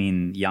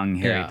between young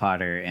Harry Yeah.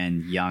 Potter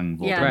and young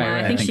Voldemort. Yeah, no,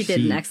 Right, I think she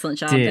did an excellent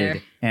job did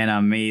there. an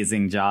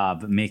amazing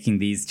job making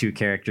these two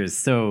characters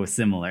so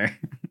similar.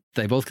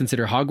 They both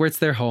consider Hogwarts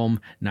their home.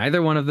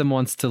 Neither one of them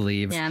wants to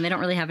leave. Yeah, and they don't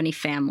really have any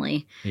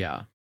family.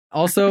 Yeah.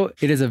 Also,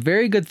 it is a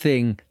very good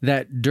thing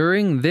that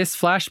during this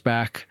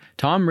flashback,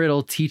 Tom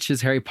Riddle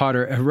teaches Harry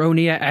Potter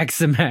Aronia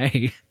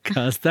Exime,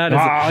 because that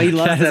is he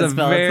loves that is a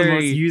spell. It's the most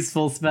very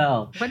useful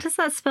spell. What does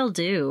that spell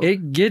do?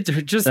 it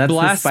just That's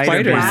blasts the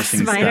spider spiders.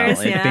 banishing Spiders,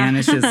 spell. It yeah.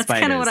 banishes That's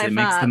spiders. kind of what I It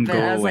makes thought, them but go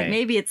I was away. like,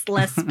 maybe it's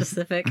less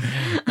specific.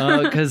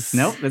 Because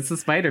Nope, it's the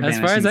spider as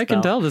banishing far as I can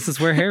spell. tell, this is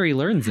where Harry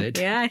learns it.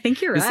 Yeah, I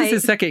think you're This right. is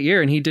his second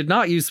year, and he did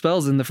not use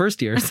spells in the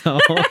first year. So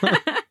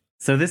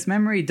So this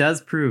memory does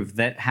prove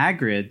that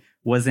Hagrid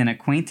was an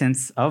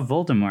acquaintance of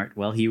Voldemort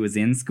while he was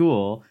in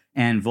school,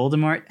 and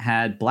Voldemort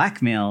had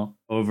blackmail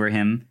over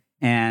him,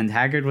 and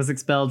Hagrid was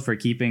expelled for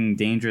keeping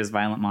dangerous,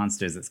 violent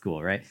monsters at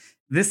school, right?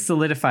 This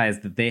solidifies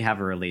that they have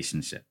a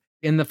relationship.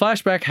 in the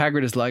flashback,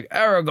 Hagrid is like,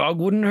 Aragog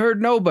wouldn't hurt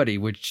nobody,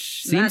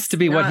 which seems That's to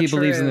be what not he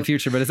believes in true. the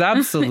future, but it's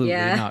absolutely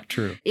Yeah. not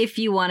true. If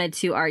you wanted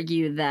to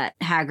argue that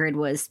Hagrid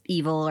was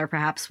evil or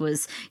perhaps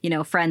was,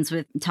 friends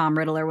with Tom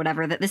Riddle or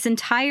whatever, that this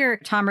entire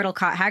Tom Riddle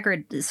caught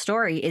Hagrid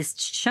story is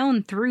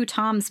shown through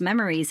Tom's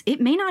memories,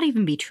 it may not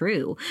even be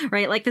true,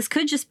 right? Like this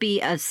could just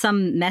be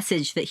some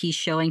message that he's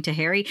showing to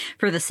Harry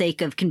for the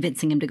sake of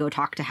convincing him to go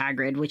talk to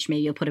Hagrid, which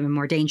maybe will put him in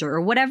more danger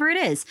or whatever it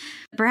is.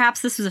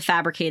 Perhaps this was a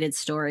fabricated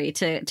story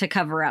to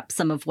cover up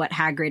some of what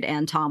Hagrid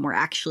and Tom were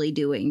actually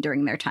doing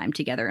during their time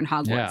together in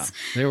Hogwarts. Yeah,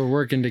 they were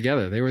working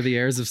together. They were the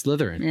heirs of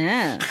Slytherin.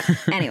 Yeah.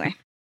 Anyway.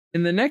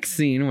 In the next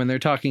scene, when they're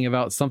talking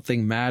about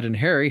something Mad and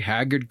Harry,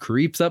 Hagrid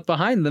creeps up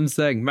behind them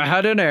saying,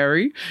 Mad and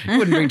Harry? You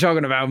wouldn't be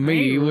talking about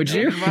me, would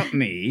you? About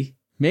me.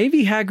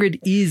 Maybe Hagrid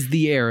is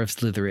the heir of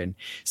Slytherin.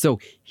 So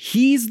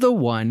he's the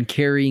one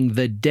carrying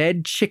the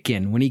dead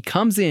chicken when he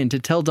comes in to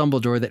tell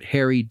Dumbledore that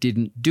Harry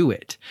didn't do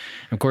it.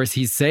 Of course,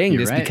 he's saying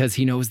You're this right. because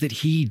he knows that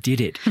he did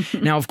it.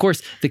 Now, of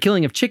course, the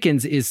killing of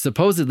chickens is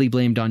supposedly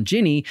blamed on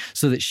Ginny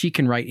so that she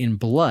can write in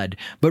blood.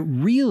 But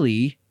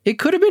really, it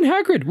could have been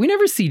Hagrid. We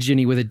never see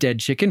Ginny with a dead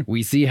chicken.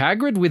 We see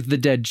Hagrid with the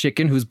dead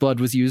chicken whose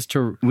blood was used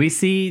to We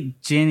see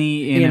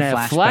Ginny in a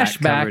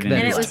flashback, covered in that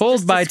And is it was told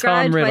just by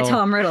described Tom Riddle. by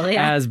Tom Riddle,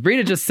 yeah. As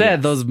Brita just said,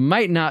 Yes. those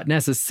might not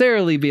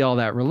necessarily be all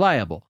that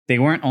reliable. They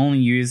weren't only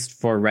used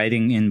for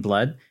writing in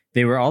blood,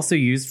 they were also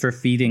used for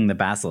feeding the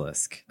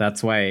basilisk.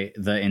 That's why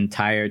the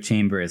entire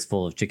chamber is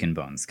full of chicken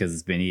bones, because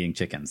it's been eating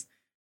chickens.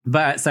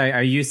 But, sorry,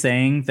 are you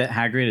saying that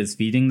Hagrid is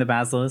feeding the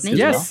basilisk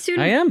Maybe as Yes, well?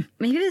 I am.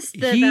 Maybe this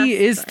He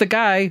is the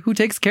guy who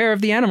takes care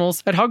of the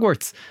animals at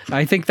Hogwarts.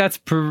 I think that's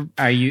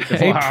Are you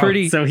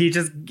pretty- So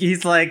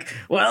he's like,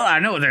 well, I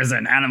know there's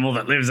an animal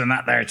that lives in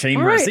that there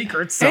chamber All of right.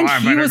 secrets, so and I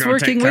he better was go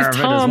working take care with of it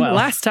as Tom well.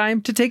 last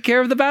time to take care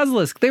of the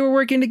basilisk. They were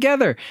working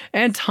together,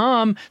 and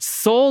Tom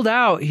sold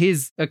out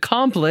his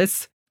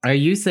accomplice. Are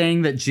you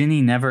saying that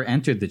Ginny never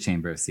entered the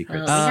chamber of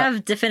secrets? we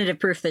have definitive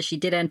proof that she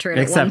did enter it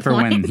Except at for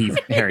one when point.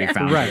 Harry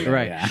found Right, it.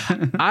 right.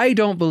 Yeah. I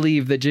don't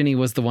believe that Ginny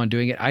was the one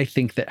doing it. I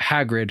think that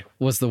Hagrid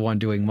was the one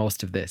doing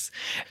most of this.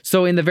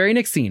 So in the very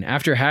next scene,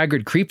 after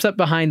Hagrid creeps up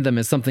behind them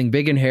as something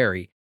big and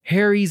hairy,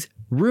 Harry's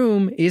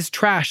room is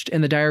trashed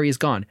and the diary is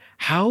gone.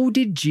 How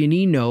did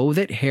Ginny know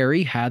that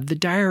Harry had the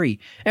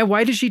diary? And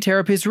why did she tear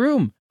up his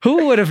room?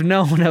 Who would have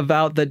known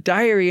about the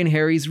diary in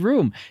Harry's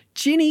room?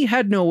 Ginny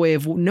had no way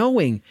of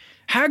knowing.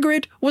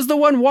 Hagrid was the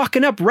one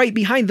walking up right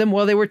behind them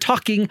while they were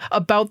talking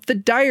about the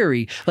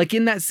diary. Like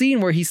in that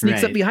scene where he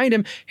sneaks up behind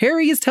him,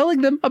 Harry is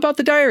telling them about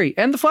the diary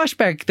and the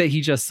flashback that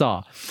he just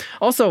saw.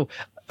 Also,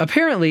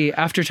 apparently,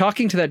 after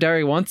talking to that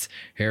diary once,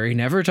 Harry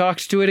never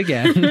talked to it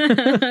again.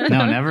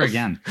 No, never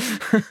again.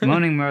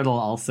 Moaning Myrtle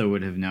also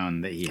would have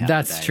known that he had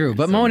That's the diary, true,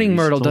 but so Moaning maybe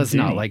she Myrtle told does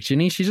not Ginny. like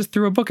Ginny. She just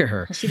threw a book at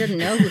her. She doesn't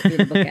know who threw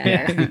the book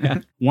at her. Yeah.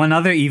 One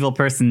other evil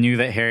person knew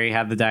that Harry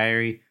had the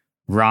diary.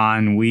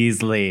 Ron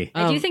Weasley.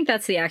 I do think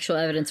that's the actual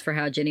evidence for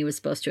how Ginny was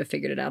supposed to have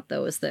figured it out,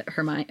 though, is that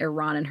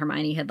Ron and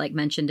Hermione had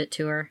mentioned it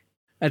to her.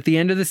 At the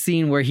end of the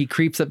scene where he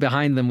creeps up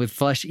behind them with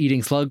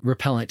flesh-eating slug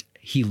repellent,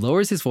 he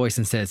lowers his voice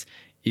and says,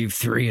 "You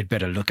three had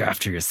better look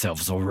after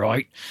yourselves, all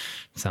right?"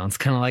 Sounds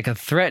kind of like a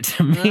threat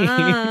to me.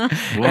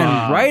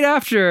 And right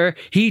after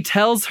he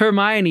tells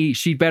Hermione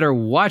she'd better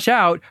watch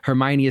out,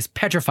 Hermione is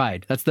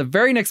petrified. That's the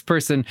very next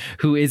person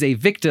who is a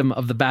victim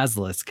of the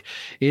basilisk,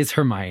 is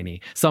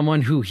Hermione.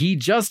 Someone who he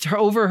just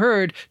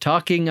overheard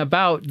talking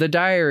about the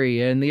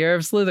diary and the heir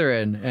of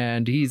Slytherin.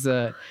 And he's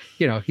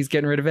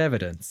getting rid of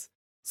evidence.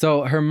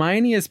 So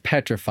Hermione is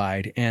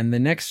petrified, and the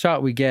next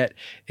shot we get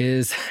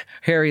is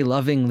Harry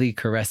lovingly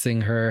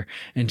caressing her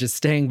and just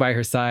staying by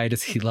her side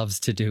as he loves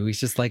to do. He's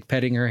just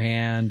petting her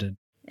hand.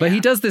 But he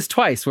does this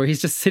twice where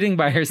he's just sitting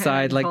by her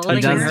side, touching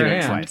He does her do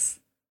hand. it twice.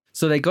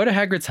 So they go to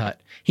Hagrid's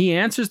hut. He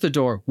answers the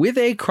door with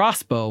a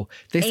crossbow.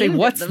 They say, Aimed at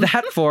 "What's them."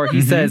 that for?"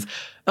 He says,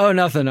 "Oh,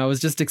 nothing. I was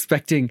just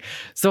expecting."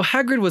 So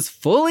Hagrid was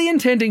fully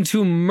intending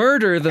to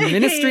murder the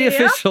ministry Yep.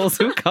 officials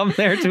who come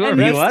there to And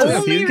arrest the was. him. He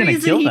was only gonna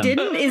reason kill he them.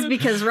 didn't is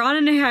because Ron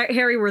and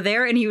Harry were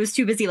there, and he was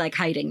too busy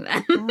hiding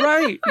them.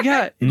 Right,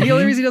 yeah. The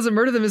only reason he doesn't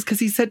murder them is because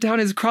he set down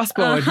his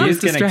crossbow and he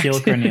was He's going to kill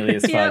distracted.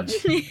 Cornelius Yep.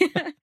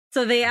 Fudge.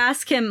 So they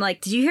ask him,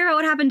 did you hear about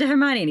what happened to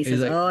Hermione? And he He's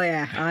says, like- "Oh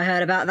yeah, I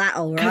heard about that,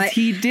 all Because right."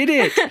 he did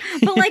it.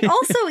 But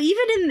also,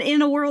 even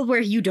in a world where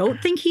you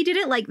don't think he did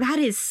it, that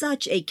is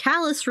such a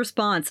callous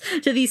response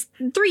to these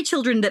three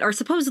children that are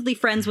supposedly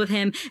friends with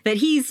him, that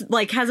he's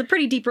has a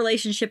pretty deep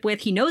relationship with.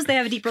 He knows they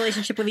have a deep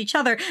relationship with each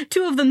other.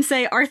 Two of them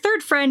say, "Our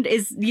third friend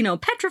is,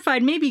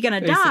 petrified, maybe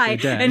gonna die." Basically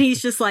dead. And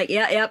he's just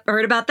yep,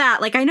 heard about that.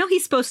 I know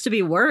he's supposed to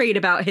be worried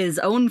about his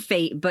own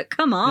fate, but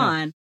come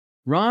on.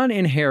 Ron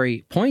and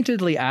Harry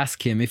pointedly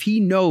ask him if he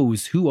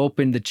knows who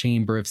opened the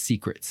Chamber of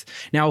Secrets.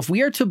 Now, if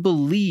we are to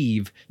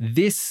believe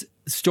this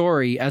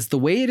story as the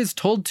way it is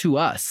told to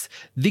us,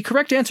 the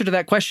correct answer to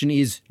that question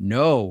is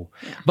no.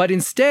 Yeah. But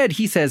instead,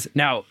 he says,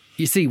 "Now,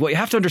 you see, what you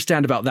have to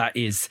understand about that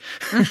is,"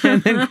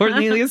 and then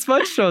Cornelius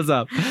Fudge shows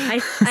up. I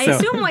So,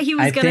 assume what he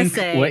was going to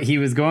say. What he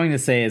was going to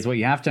say is, what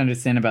you have to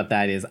understand about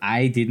that is,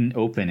 I didn't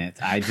open it.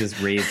 I just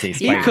raised a He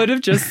spider. could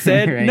have just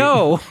said Right.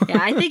 no. Yeah,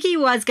 I think he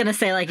was going to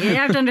say, you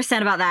have to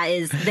understand about that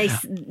is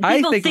I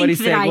people think what he's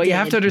that saying, I what you did.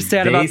 have to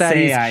understand They about that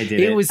say is I did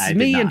it it. was I did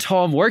me and not.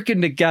 Tom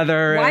working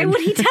together. Why and-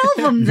 would he tell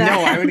them that?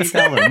 No, why would he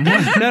tell him? no,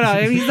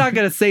 I mean, he's not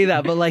going to say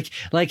that,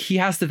 but he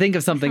has to think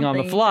of something on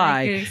the Something,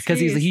 fly like,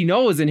 because excuse. he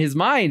knows in his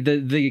mind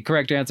that the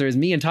correct answer is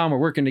me and Tom were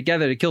working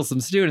together to kill some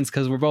students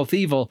because we're both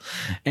evil,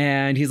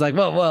 and he's like,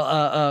 what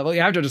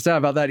you have to understand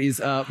about that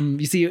is,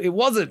 you see, it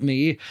wasn't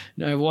me,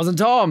 it wasn't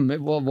Tom,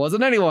 it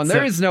wasn't anyone.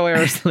 There is no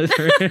heir of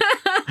Slytherin.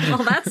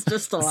 Well, that's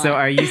just a lie. So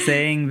are you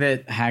saying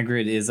that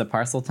Hagrid is a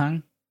parcel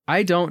tongue?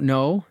 I don't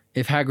know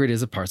if Hagrid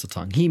is a parcel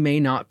tongue. He may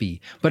not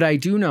be. But I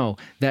do know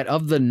that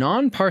of the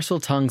non-parcel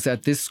tongues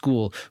at this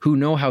school who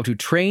know how to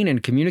train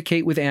and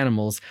communicate with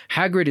animals,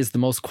 Hagrid is the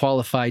most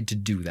qualified to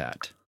do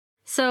that.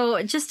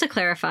 So, just to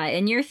clarify,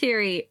 in your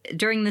theory,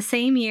 during the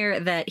same year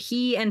that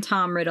he and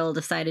Tom Riddle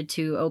decided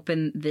to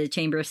open the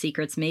Chamber of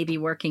Secrets, maybe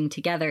working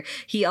together,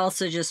 he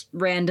also just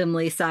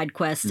randomly side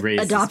quest Raised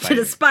a adopted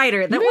a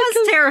spider that was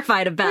Because-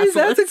 terrified of basilisks.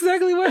 That's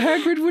exactly what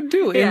Hagrid would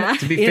do. Yeah.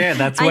 To be fair,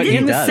 that's I what he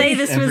didn't does say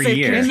this was every a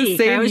year. In critique.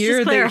 the I same was year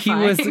just that he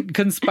was clarifying.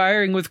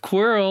 conspiring with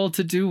Quirrell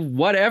to do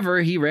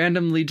whatever, he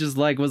randomly just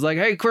was like,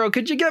 "Hey, Quirrell,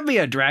 could you get me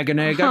a dragon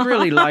egg? I'd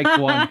really like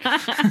one."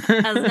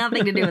 Has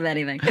nothing to do with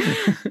anything.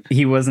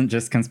 He wasn't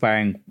just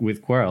conspiring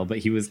with Quirrell, but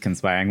he was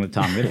conspiring with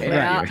Tom Riddle.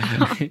 Yeah.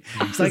 that year.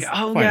 It's like, Just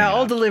 "Oh pointing yeah, it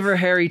I'll out. deliver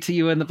Harry to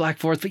you in the Black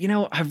Forest, but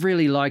I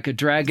really like a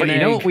dragon But you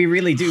egg." know what we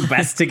really do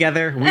best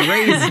together? We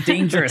raise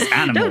dangerous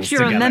animals Don't you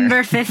together.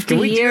 remember 50 Can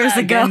we do years that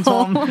again, ago?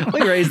 Tom?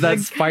 We raised that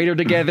spider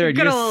together and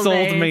you Good just old sold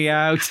days. me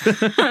out.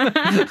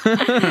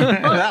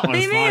 That was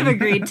They may have fun.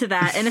 agreed to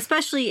that, and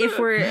especially if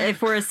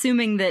we're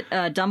assuming that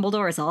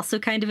Dumbledore is also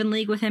kind of in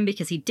league with him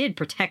because he did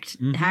protect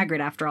Hagrid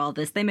after all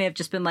this. They may have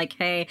just been like,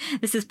 "Hey,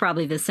 this is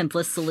probably the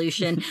simplest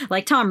solution."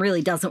 Tom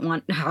really doesn't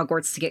want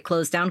Hogwarts to get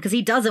closed down because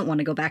he doesn't want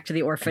to go back to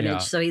the orphanage. Yeah.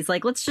 So he's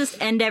like, "Let's just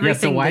end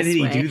everything." why this did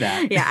he way." do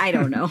that? Yeah, I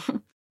don't know.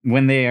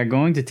 When they are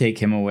going to take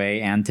him away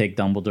and take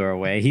Dumbledore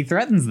away, he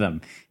threatens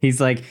them. He's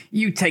like,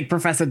 "You take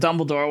Professor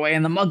Dumbledore away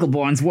and the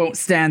Muggleborns won't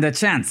stand a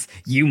chance.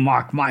 You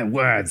mark my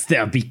words,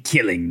 there'll be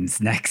killings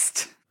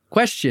next."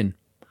 Question: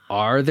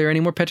 are there any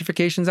more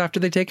petrifications after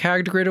they take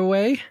Hagrid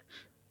away?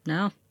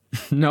 No.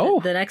 No.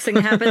 The next thing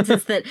that happens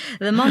is that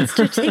the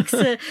monster takes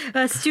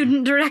a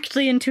student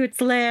directly into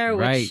its lair,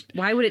 which, Right.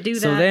 why would it do that?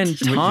 So then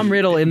Tom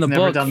Riddle in the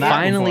never book done that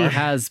finally before.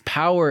 has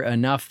power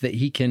enough that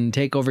he can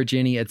take over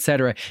Ginny,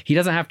 etc. He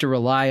doesn't have to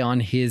rely on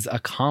his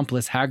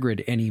accomplice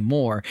Hagrid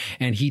anymore,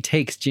 and he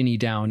takes Ginny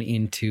down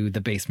into the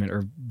basement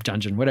or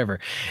dungeon, whatever.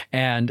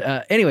 And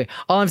anyway,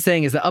 all I'm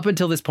saying is that up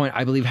until this point,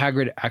 I believe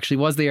Hagrid actually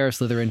was the heir of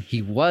Slytherin.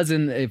 He was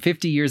in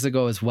 50 years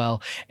ago as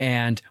well.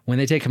 And when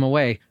they take him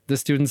away, the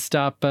students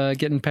stop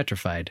getting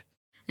petrified.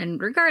 And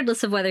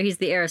regardless of whether he's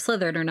the heir of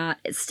Slytherin or not,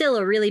 it's still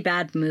a really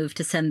bad move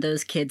to send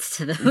those kids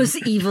to those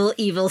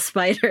evil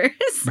spiders.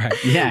 Right.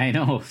 Yeah, I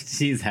know.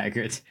 Jeez,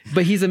 Hagrid.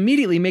 But he's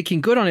immediately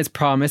making good on his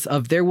promise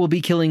of there will be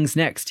killings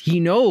next. He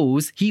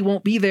knows he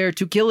won't be there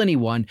to kill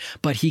anyone,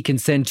 but he can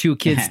send 2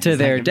 kids to He's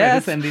their like, "I better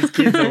death. Send these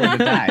kids over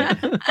to die.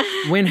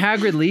 When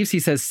Hagrid leaves, he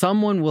says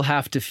someone will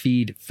have to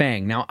feed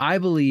Fang. Now, I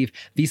believe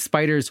these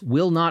spiders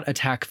will not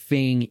attack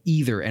Fang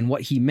either. And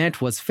what he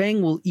meant was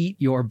Fang will eat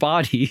your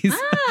bodies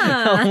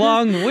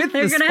along with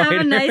They're the going to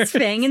have a nice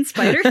Fang and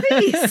spider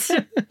feast.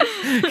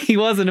 He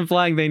wasn't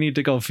implying they need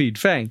to go feed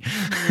Fang.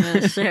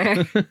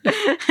 Sure.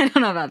 I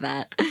don't know about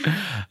that.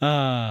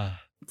 Uh,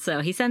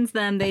 So he sends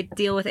them, they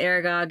deal with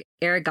Aragog.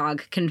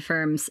 Aragog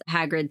confirms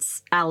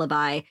Hagrid's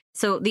alibi.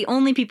 So the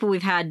only people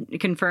we've had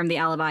confirm the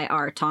alibi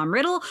are Tom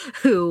Riddle,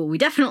 who we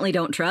definitely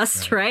don't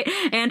trust, right?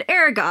 And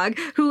Aragog,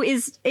 who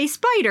is a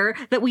spider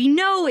that we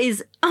know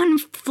is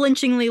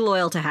unflinchingly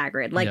loyal to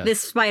Hagrid. Like, Yes.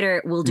 this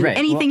spider will do Right,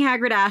 anything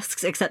Hagrid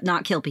asks except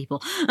not kill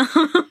people.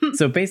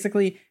 So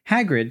basically,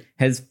 Hagrid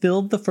has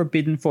filled the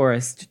Forbidden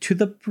Forest to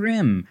the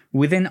brim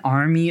with an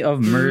army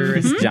of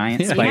murderous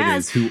giant Yeah.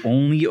 spiders who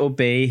only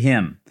obey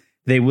him.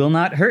 They will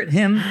not hurt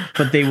him,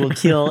 but they will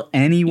kill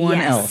anyone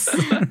Yes. else.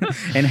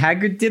 And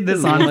Hagrid did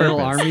this the on little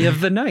purpose. army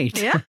of the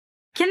night. Yeah.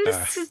 Can the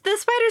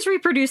spiders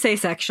reproduce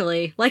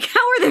asexually? Like, how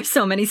are there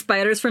so many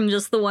spiders from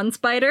just the one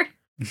spider?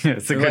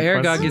 It's a Well, good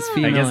Aragog question. is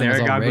female I guess and was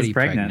Aragog was already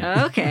pregnant.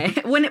 pregnant.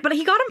 Okay. But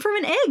he got him from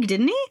an egg,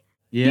 didn't he?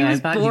 Yeah, He I was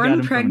thought born he got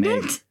him from an egg.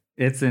 pregnant?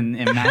 It's an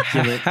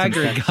immaculate Hagrid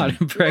conception. got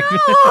him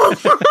pregnant.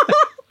 Oh!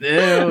 Ew,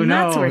 And no,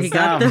 that's where he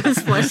stop. got those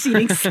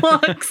flesh-eating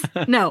slugs.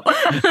 No.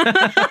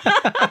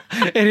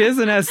 It is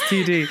an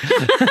STD.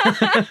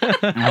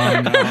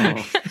 Oh,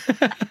 no.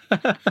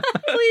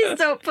 Please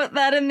don't put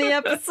that in the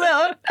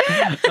episode.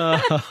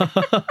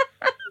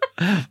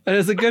 That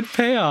is a good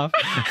payoff.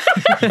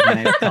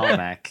 Nice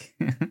callback.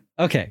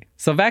 Okay,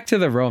 so back to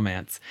the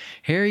romance.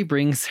 Harry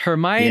brings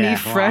Hermione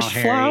fresh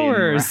Harry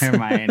flowers. and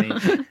Hermione.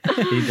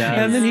 He does.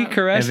 And then he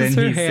caresses and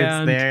then her he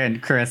hand. sits there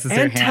and caresses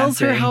her and hand. tells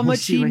her saying, how much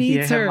 "Wish he you were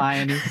needs here, her."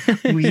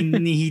 Hermione. We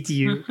need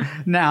you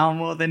now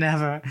more than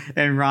ever.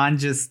 And Ron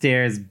just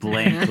stares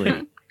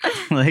blankly.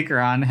 Like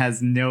Ron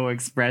has no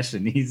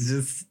expression. He's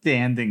just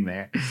standing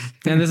there.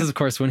 And this is, of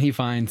course, when he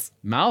finds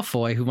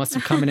Malfoy, who must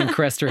have come in and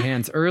caressed her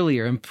hands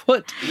earlier and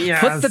put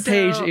the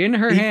page in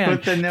her He hand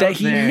put the note that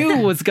he there. knew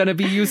was going to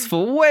be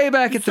useful way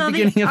back at the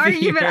beginning the of the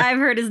argument year. I've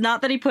heard is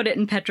not that he put it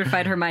in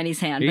petrified Hermione's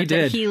hand, He but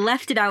did. that he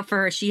left it out for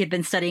her. She had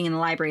been studying in the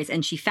libraries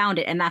and she found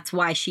it, and that's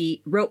why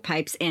she wrote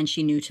pipes and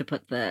she knew to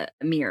put the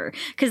mirror.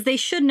 Because they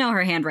should know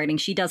her handwriting.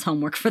 She does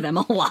homework for them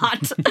a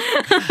lot.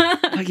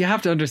 Like, you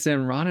have to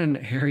understand, Ron and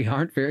Harry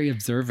aren't very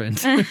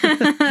observant.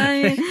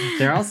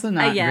 They're also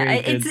not yeah,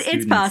 very good it's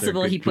students or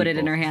possible good he put it in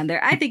people. her hand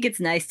there. I think it's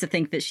nice to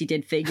think that she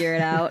did figure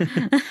it out.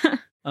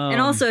 Um,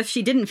 And also, if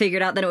she didn't figure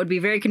it out, then it would be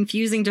very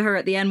confusing to her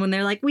at the end when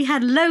they're like, we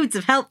had loads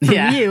of help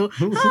from you.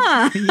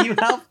 Huh. You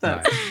helped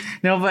us.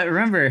 No, but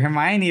remember,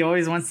 Hermione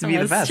always wants to be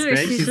the That's best, true. right?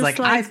 She's She's just like,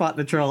 like, I fought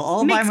the troll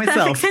all by Makes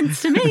myself. perfect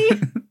sense to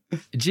me.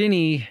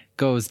 Ginny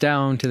goes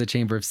down to the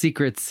Chamber of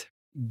Secrets.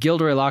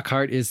 Gilderoy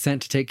Lockhart is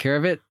sent to take care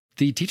of it.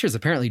 The teachers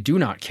apparently do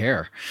not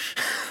care.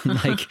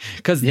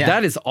 Because Yeah.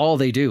 that is all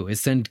they do, is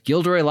send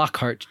Gilderoy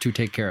Lockhart to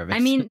take care of it. I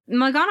mean,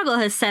 McGonagall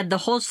has said the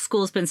whole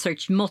school has been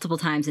searched multiple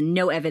times and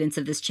no evidence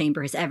of this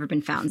chamber has ever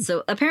been found.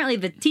 So apparently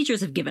the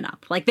teachers have given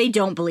up. Like, they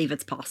don't believe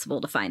it's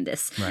possible to find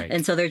this. Right.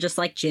 And so they're just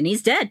like,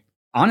 Ginny's dead.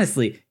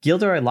 Honestly,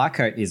 Gilderoy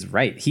Lockhart is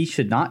right. He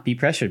should not be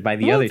pressured by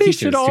the Well, other they teachers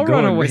should to all go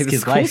run and away. risk The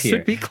his school life here.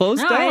 should be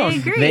closed No, down. I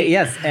agree.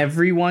 Yes,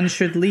 everyone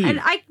should leave.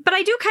 But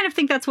I do kind of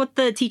think that's what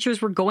the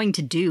teachers were going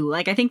to do.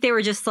 Like, I think they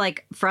were just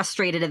like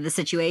frustrated at the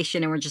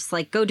situation and were just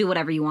like, go do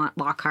whatever you want,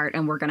 Lockhart,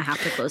 and we're going to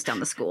have to close down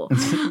the school.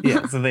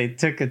 Yeah, so they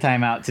took a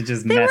time out to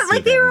just They mess were like,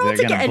 with they him. were all They're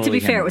gonna together. And to bully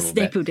be him fair, a it was little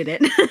Snape bit. who did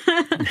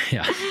it.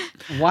 Yeah.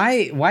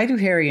 Why do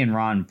Harry and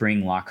Ron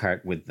bring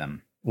Lockhart with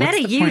them? What's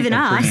Better the you point than of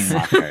us.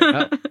 bringing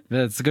Lockhart?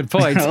 That's a good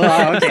point.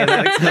 Oh, okay,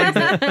 that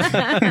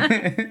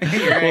explains it.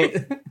 You're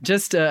right.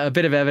 Just a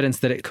bit of evidence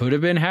that it could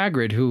have been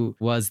Hagrid who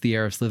was the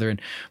heir of Slytherin.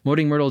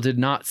 Moaning Myrtle did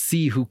not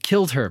see who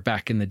killed her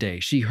back in the day.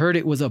 She heard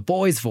it was a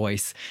boy's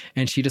voice,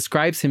 and she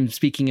describes him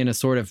speaking in a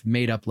sort of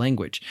made-up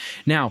language.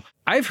 Now,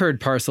 I've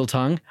heard parcel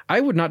tongue.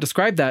 I would not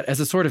describe that as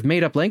a sort of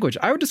made up language.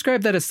 I would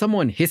describe that as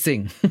someone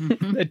hissing.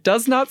 It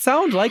does not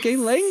sound like a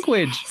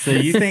language. So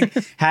you think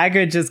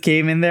Hagrid just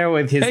came in there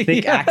with his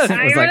thick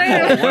accent? Was like,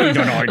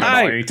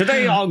 oh,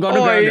 today I'm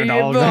gonna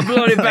go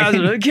bloody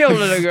bastard, kill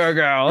the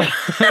girl.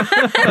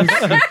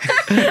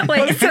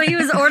 Wait, so he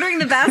was ordering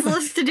the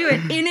basilisk to do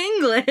it in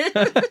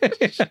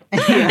English?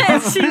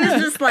 And she was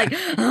just like,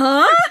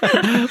 huh? What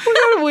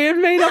kind of weird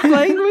made up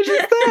language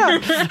is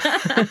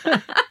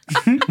that?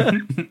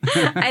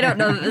 I don't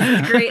know that this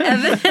is great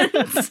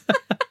evidence.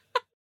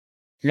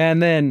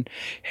 And then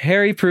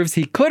Harry proves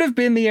he could have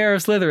been the heir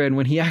of Slytherin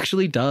when he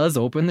actually does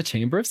open the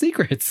Chamber of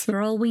Secrets.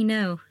 For all we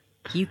know,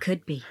 you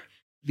could be.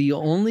 The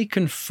only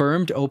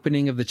confirmed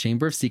opening of the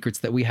Chamber of Secrets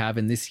that we have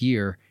in this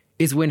year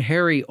is when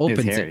Harry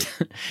opens it.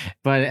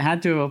 But it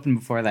had to have opened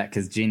before that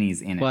because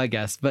Ginny's in it. Well, I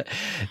guess. But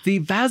the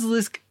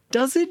basilisk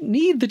doesn't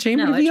need the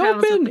chamber to be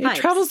travels open. with the It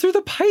travels through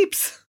the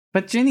pipes.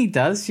 But Ginny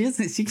does.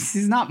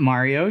 She's not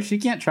Mario. She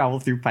can't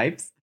travel through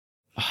pipes.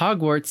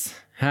 Hogwarts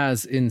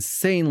has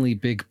insanely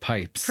big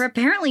pipes. For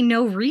apparently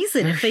no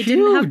reason if they They're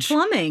didn't have huge.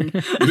 plumbing.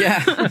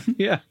 Yeah.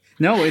 Yeah.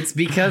 No, it's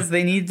because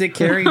they need to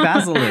carry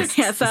basilisks.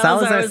 Yeah,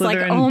 Salazar was like,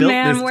 oh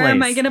man, where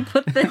am I going to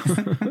put this?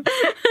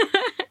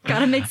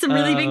 Gotta make some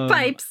really big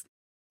pipes.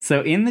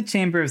 So in the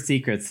Chamber of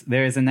Secrets,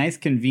 there is a nice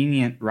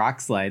convenient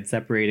rock slide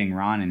separating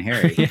Ron and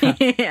Harry.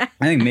 Yeah.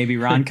 I think maybe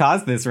Ron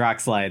caused this rock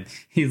slide.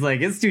 He's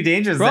like, it's too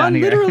dangerous down Ron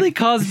here. literally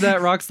caused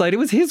that rock slide. It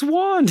was his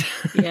wand.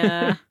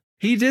 Yeah.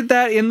 He did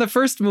that in the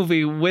first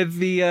movie with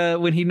the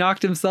when he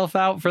knocked himself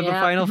out for the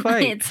final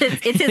fight.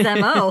 It's his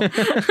MO.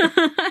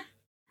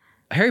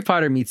 Harry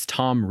Potter meets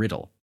Tom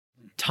Riddle.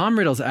 Tom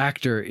Riddle's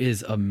actor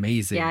is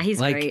amazing. Yeah, he's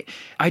great.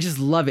 I just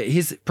love it.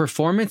 His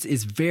performance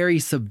is very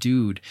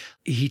subdued.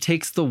 He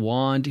takes the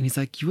wand and he's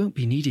like, you won't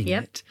be needing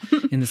it,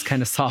 in this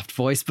kind of soft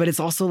voice, but it's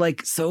also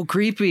like so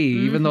creepy,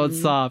 even though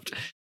it's soft.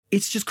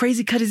 It's just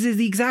crazy because it's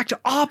the exact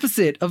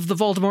opposite of the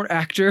Voldemort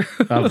actor,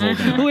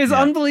 who is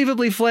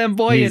unbelievably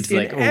flamboyant He's,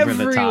 like, in over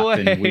every the top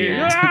way. and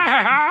weird.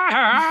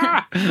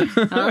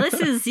 Well, this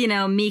is,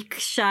 meek,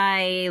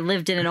 shy,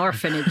 lived in an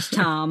orphanage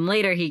Tom.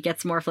 Later he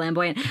gets more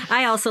flamboyant.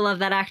 I also love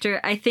that actor.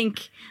 I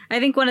think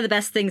one of the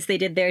best things they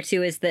did there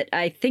too is that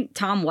I think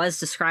Tom was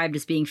described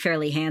as being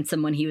fairly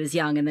handsome when he was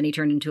young, and then he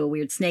turned into a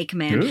weird snake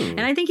man. Ooh. And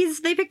I think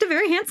they picked a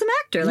very handsome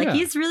actor. Like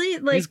he's really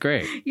he's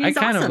great. I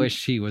kind of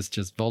wish he was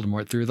just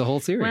Voldemort through the whole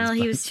series. Well,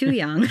 he was too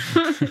young.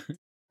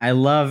 I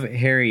love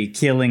Harry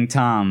killing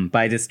Tom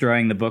by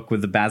destroying the book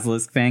with the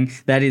basilisk fang.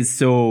 That is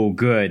so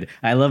good.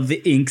 I love the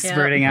ink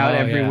spurting out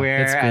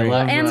everywhere. It's I great.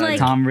 love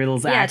Tom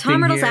Riddle's acting.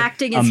 Tom Riddle's here.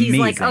 acting is he's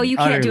like, oh, you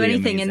can't do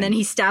anything. And then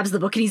he stabs the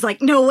book and he's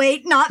like, no,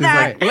 wait, not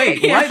that.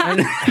 Like, wait,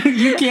 what?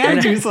 You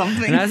can't do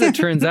something. And as it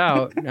turns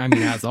out, I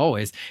mean, as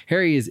always,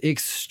 Harry is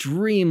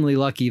extremely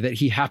lucky that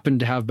he happened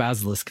to have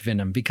basilisk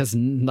venom because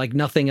like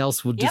nothing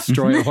else would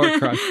destroy a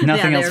Horcrux.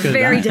 Nothing else they're could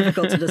very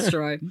difficult to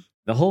destroy.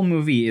 The whole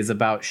movie is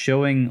about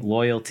showing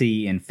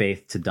loyalty and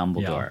faith to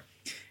Dumbledore.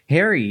 Yeah.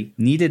 Harry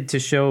needed to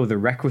show the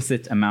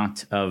requisite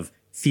amount of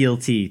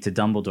fealty to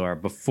Dumbledore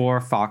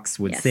before Fawkes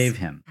would save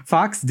him.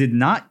 Fawkes did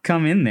not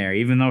come in there,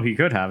 even though he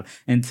could have,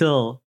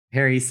 until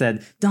Harry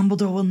said,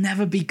 Dumbledore will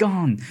never be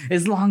gone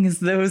as long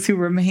as those who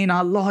remain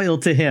are loyal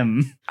to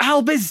him.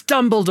 Albus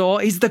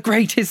Dumbledore is the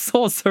greatest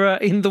sorcerer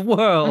in the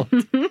world.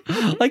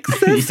 Like,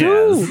 says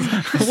who?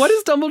 What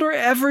has Dumbledore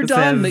ever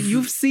done that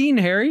you've seen,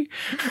 Harry?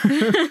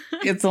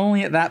 It's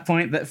only at that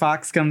point that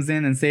Fawkes comes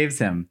in and saves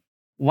him.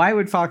 Why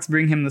would Fawkes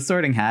bring him the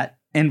Sorting Hat?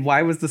 And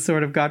why was the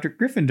sword of Godric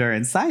Gryffindor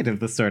inside of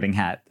the Sorting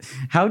Hat?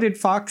 How did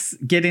Fawkes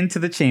get into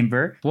the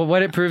chamber? Well,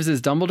 what it proves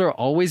is Dumbledore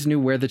always knew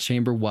where the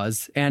chamber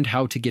was and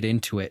how to get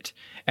into it.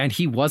 And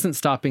he wasn't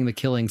stopping the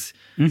killings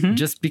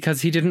just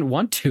because he didn't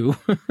want to.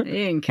 He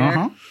didn't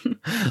care.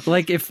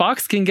 Like, if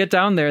Fawkes can get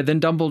down there, then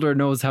Dumbledore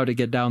knows how to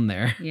get down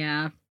there.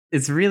 Yeah.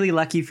 It's really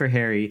lucky for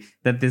Harry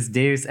that this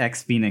Deus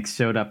Ex Phoenix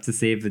showed up to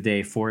save the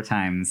day 4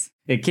 times.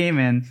 It came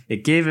in,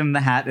 it gave him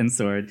the hat and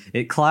sword,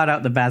 it clawed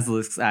out the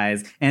basilisk's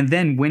eyes, and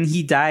then when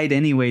he died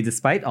anyway,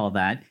 despite all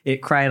that,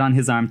 it cried on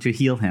his arm to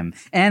heal him.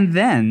 And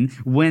then,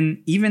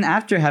 when, even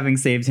after having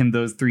saved him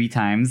those 3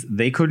 times,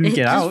 they couldn't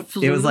get out,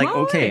 it was like,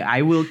 okay,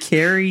 I will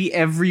carry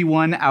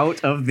everyone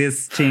out of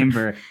this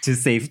chamber to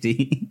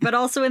safety. But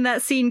also in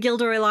that scene,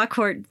 Gilderoy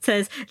Lockhart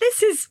says,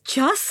 this is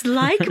just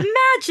like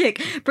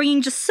magic,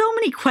 bringing just so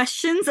many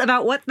questions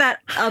about what that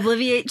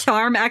Obliviate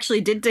charm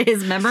actually did to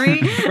his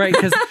memory. Right,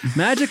 because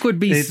magic would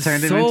be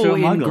so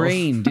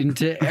ingrained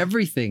into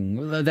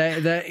everything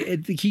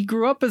that he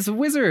grew up as a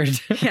wizard,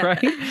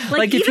 right?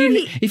 Like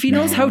if he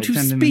knows how to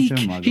speak,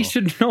 he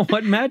should know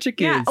what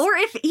magic is. Or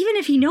even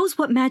if he knows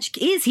what magic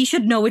is, he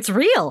should know it's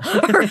real,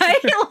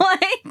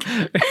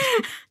 right?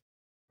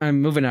 I'm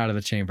moving out of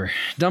the chamber.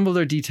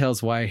 Dumbledore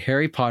details why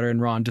Harry Potter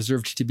and Ron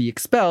deserved to be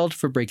expelled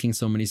for breaking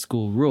so many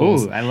school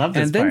rules. Ooh, I love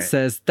this And then part.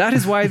 says that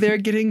is why they're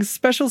getting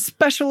special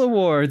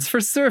awards for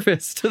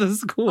service to the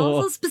school.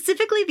 Also,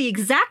 specifically the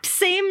exact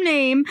same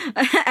name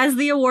as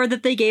the award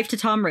that they gave to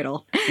Tom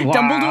Riddle. Wow.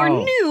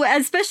 Dumbledore knew,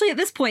 especially at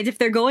this point, if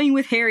they're going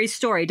with Harry's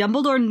story,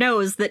 Dumbledore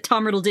knows that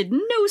Tom Riddle did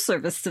no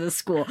service to the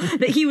school,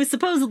 that he was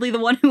supposedly the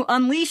one who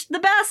unleashed the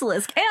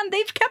basilisk, and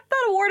they've kept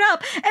that award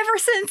up ever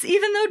since,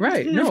 even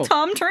though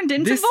Tom turned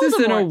into This Voldemort.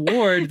 is an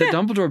award that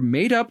Dumbledore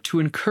made up to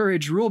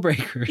encourage rule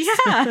breakers.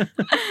 Yeah.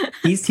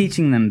 He's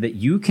teaching them that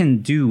you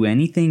can do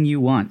anything you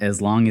want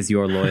as long as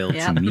you're loyal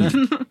to me.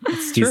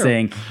 It's He's true.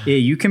 saying, yeah,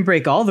 you can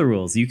break all the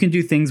rules. You can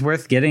do things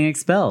worth getting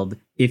expelled.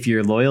 If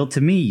you're loyal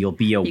to me, you'll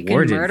be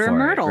awarded murder for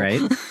Myrtle.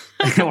 it,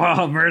 right?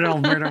 Wow,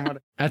 Myrtle.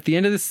 At the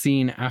end of the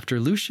scene, after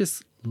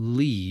Lucius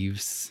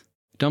leaves,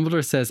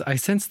 Dumbledore says, I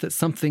sense that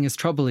something is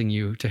troubling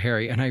you to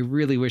Harry, and I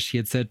really wish he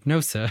had said,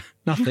 no, sir,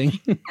 nothing.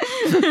 Wow,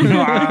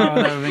 that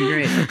would have been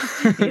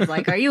great. He's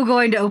like, are you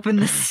going to open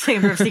the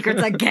Chamber of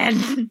Secrets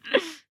again?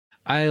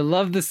 I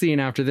love the scene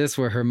after this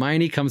where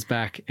Hermione comes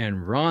back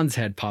and Ron's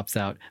head pops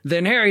out.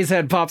 Then Harry's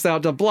head pops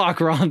out to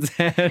block Ron's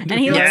head. And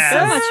he looks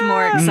so much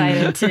more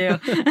excited, too.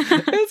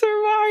 It's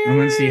Hermione! And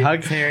when she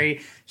hugs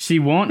Harry, she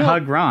won't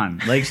hug Ron.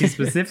 Like, she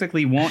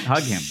specifically won't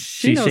hug him.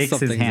 She knows shakes his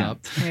something's hand.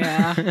 up.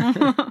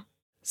 Yeah.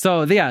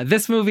 So, yeah,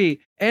 this movie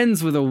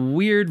ends with a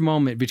weird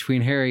moment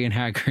between Harry and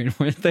Hagrid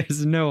where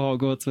there's no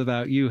Hogwarts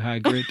without you,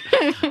 Hagrid.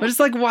 I'm just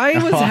like, why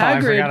was Oh,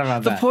 I forgot Hagrid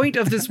about the that. point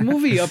of this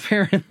movie,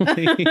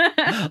 apparently?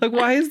 Like,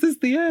 why is this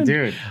the end?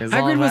 Dude, it's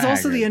all Hagrid was about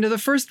also Hagrid. the end of the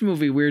first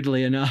movie,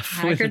 weirdly enough.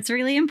 Hagrid's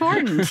really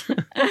important.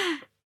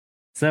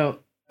 So,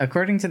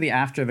 according to the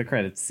after the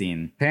credits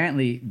scene,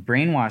 apparently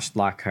brainwashed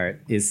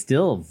Lockhart is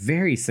still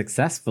very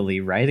successfully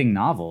writing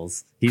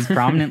novels. He's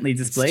prominently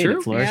displayed true.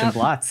 at Flourish Yep. and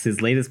Blots.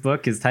 His latest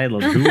book is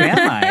titled Who Am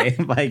I?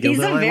 By He's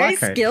a Gilderoy very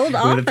Lockhart. skilled With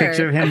a author.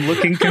 picture of him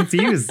looking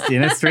confused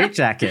in a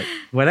straitjacket.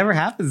 Whatever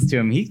happens to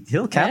him,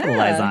 he'll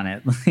capitalize Yeah. on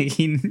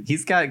it.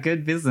 He's got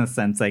good business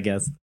sense, I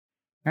guess.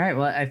 All right,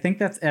 well, I think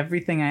that's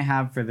everything I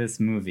have for this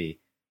movie.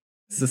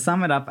 To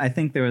sum it up, I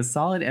think there was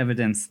solid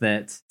evidence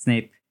that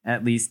Snape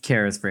at least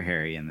cares for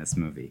Harry in this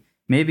movie.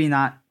 Maybe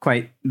not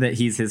quite that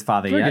he's his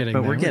father yet,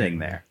 but we're getting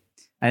there.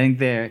 I think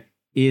there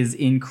is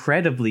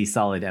incredibly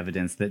solid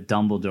evidence that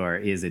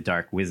Dumbledore is a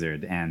dark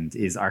wizard and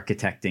is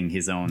architecting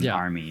his own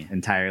army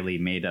entirely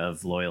made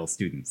of loyal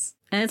students.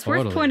 And it's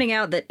worth pointing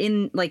out that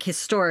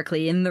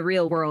historically, in the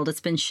real world,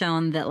 it's been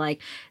shown that,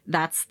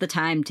 that's the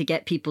time to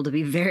get people to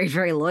be very,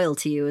 very loyal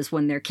to you is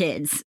when they're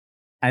kids.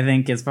 I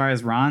think as far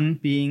as Ron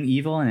being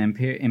evil and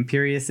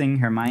imperiousing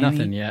Hermione...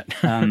 Nothing yet.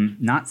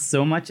 Not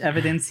so much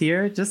evidence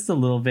here, just a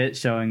little bit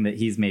showing that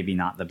he's maybe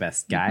not the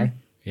best guy. Mm-hmm.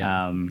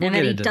 Yeah. And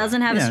that he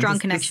doesn't have a strong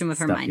just connection with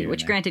stuff Hermione, here and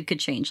which there. granted could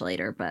change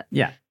later, but...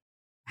 Yeah.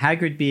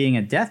 Hagrid being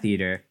a Death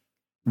Eater,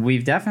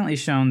 we've definitely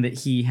shown that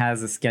he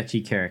has a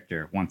sketchy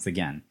character, once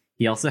again.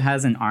 He also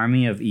has an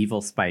army of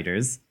evil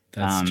spiders.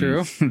 That's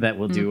true. That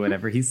will do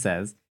whatever he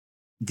says.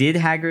 Did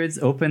Hagrid's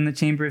open the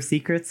Chamber of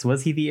Secrets?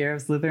 Was he the heir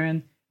of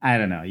Slytherin? I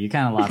don't know. You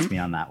kind of lost me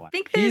on that one. I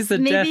think He's there's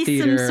a maybe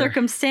Death some Eater.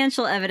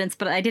 circumstantial evidence,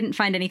 but I didn't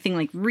find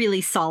anything really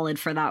solid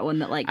for that one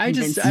that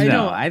convinced me.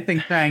 I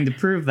think trying to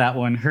prove that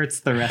one hurts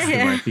the rest of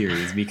our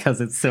theories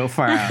because it's so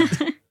far out.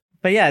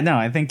 But yeah, no,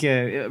 I think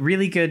a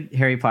really good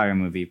Harry Potter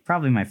movie.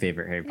 Probably my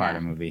favorite Harry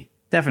Potter movie.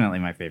 Definitely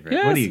my favorite.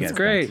 Yes, What do you guys it's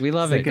great. think? We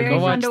love It's it. a good Very Go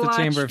fun watch to the watch,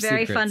 Chamber of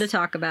very Secrets. fun to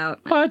talk about.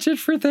 Watch it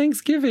for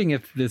Thanksgiving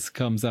if this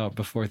comes out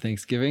before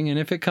Thanksgiving. And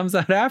if it comes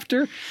out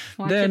after,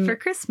 Watch then it for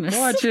Christmas.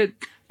 watch it.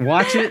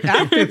 Watch it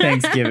after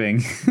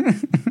Thanksgiving.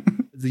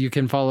 You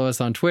can follow us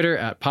on Twitter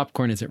at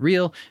Popcorn Isn't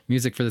Real.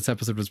 Music for this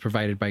episode was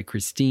provided by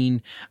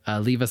Christine.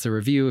 Leave us a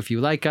review if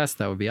you like us.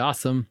 That would be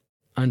awesome.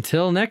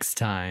 Until next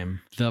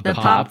time, the The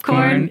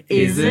popcorn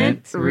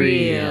isn't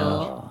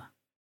real.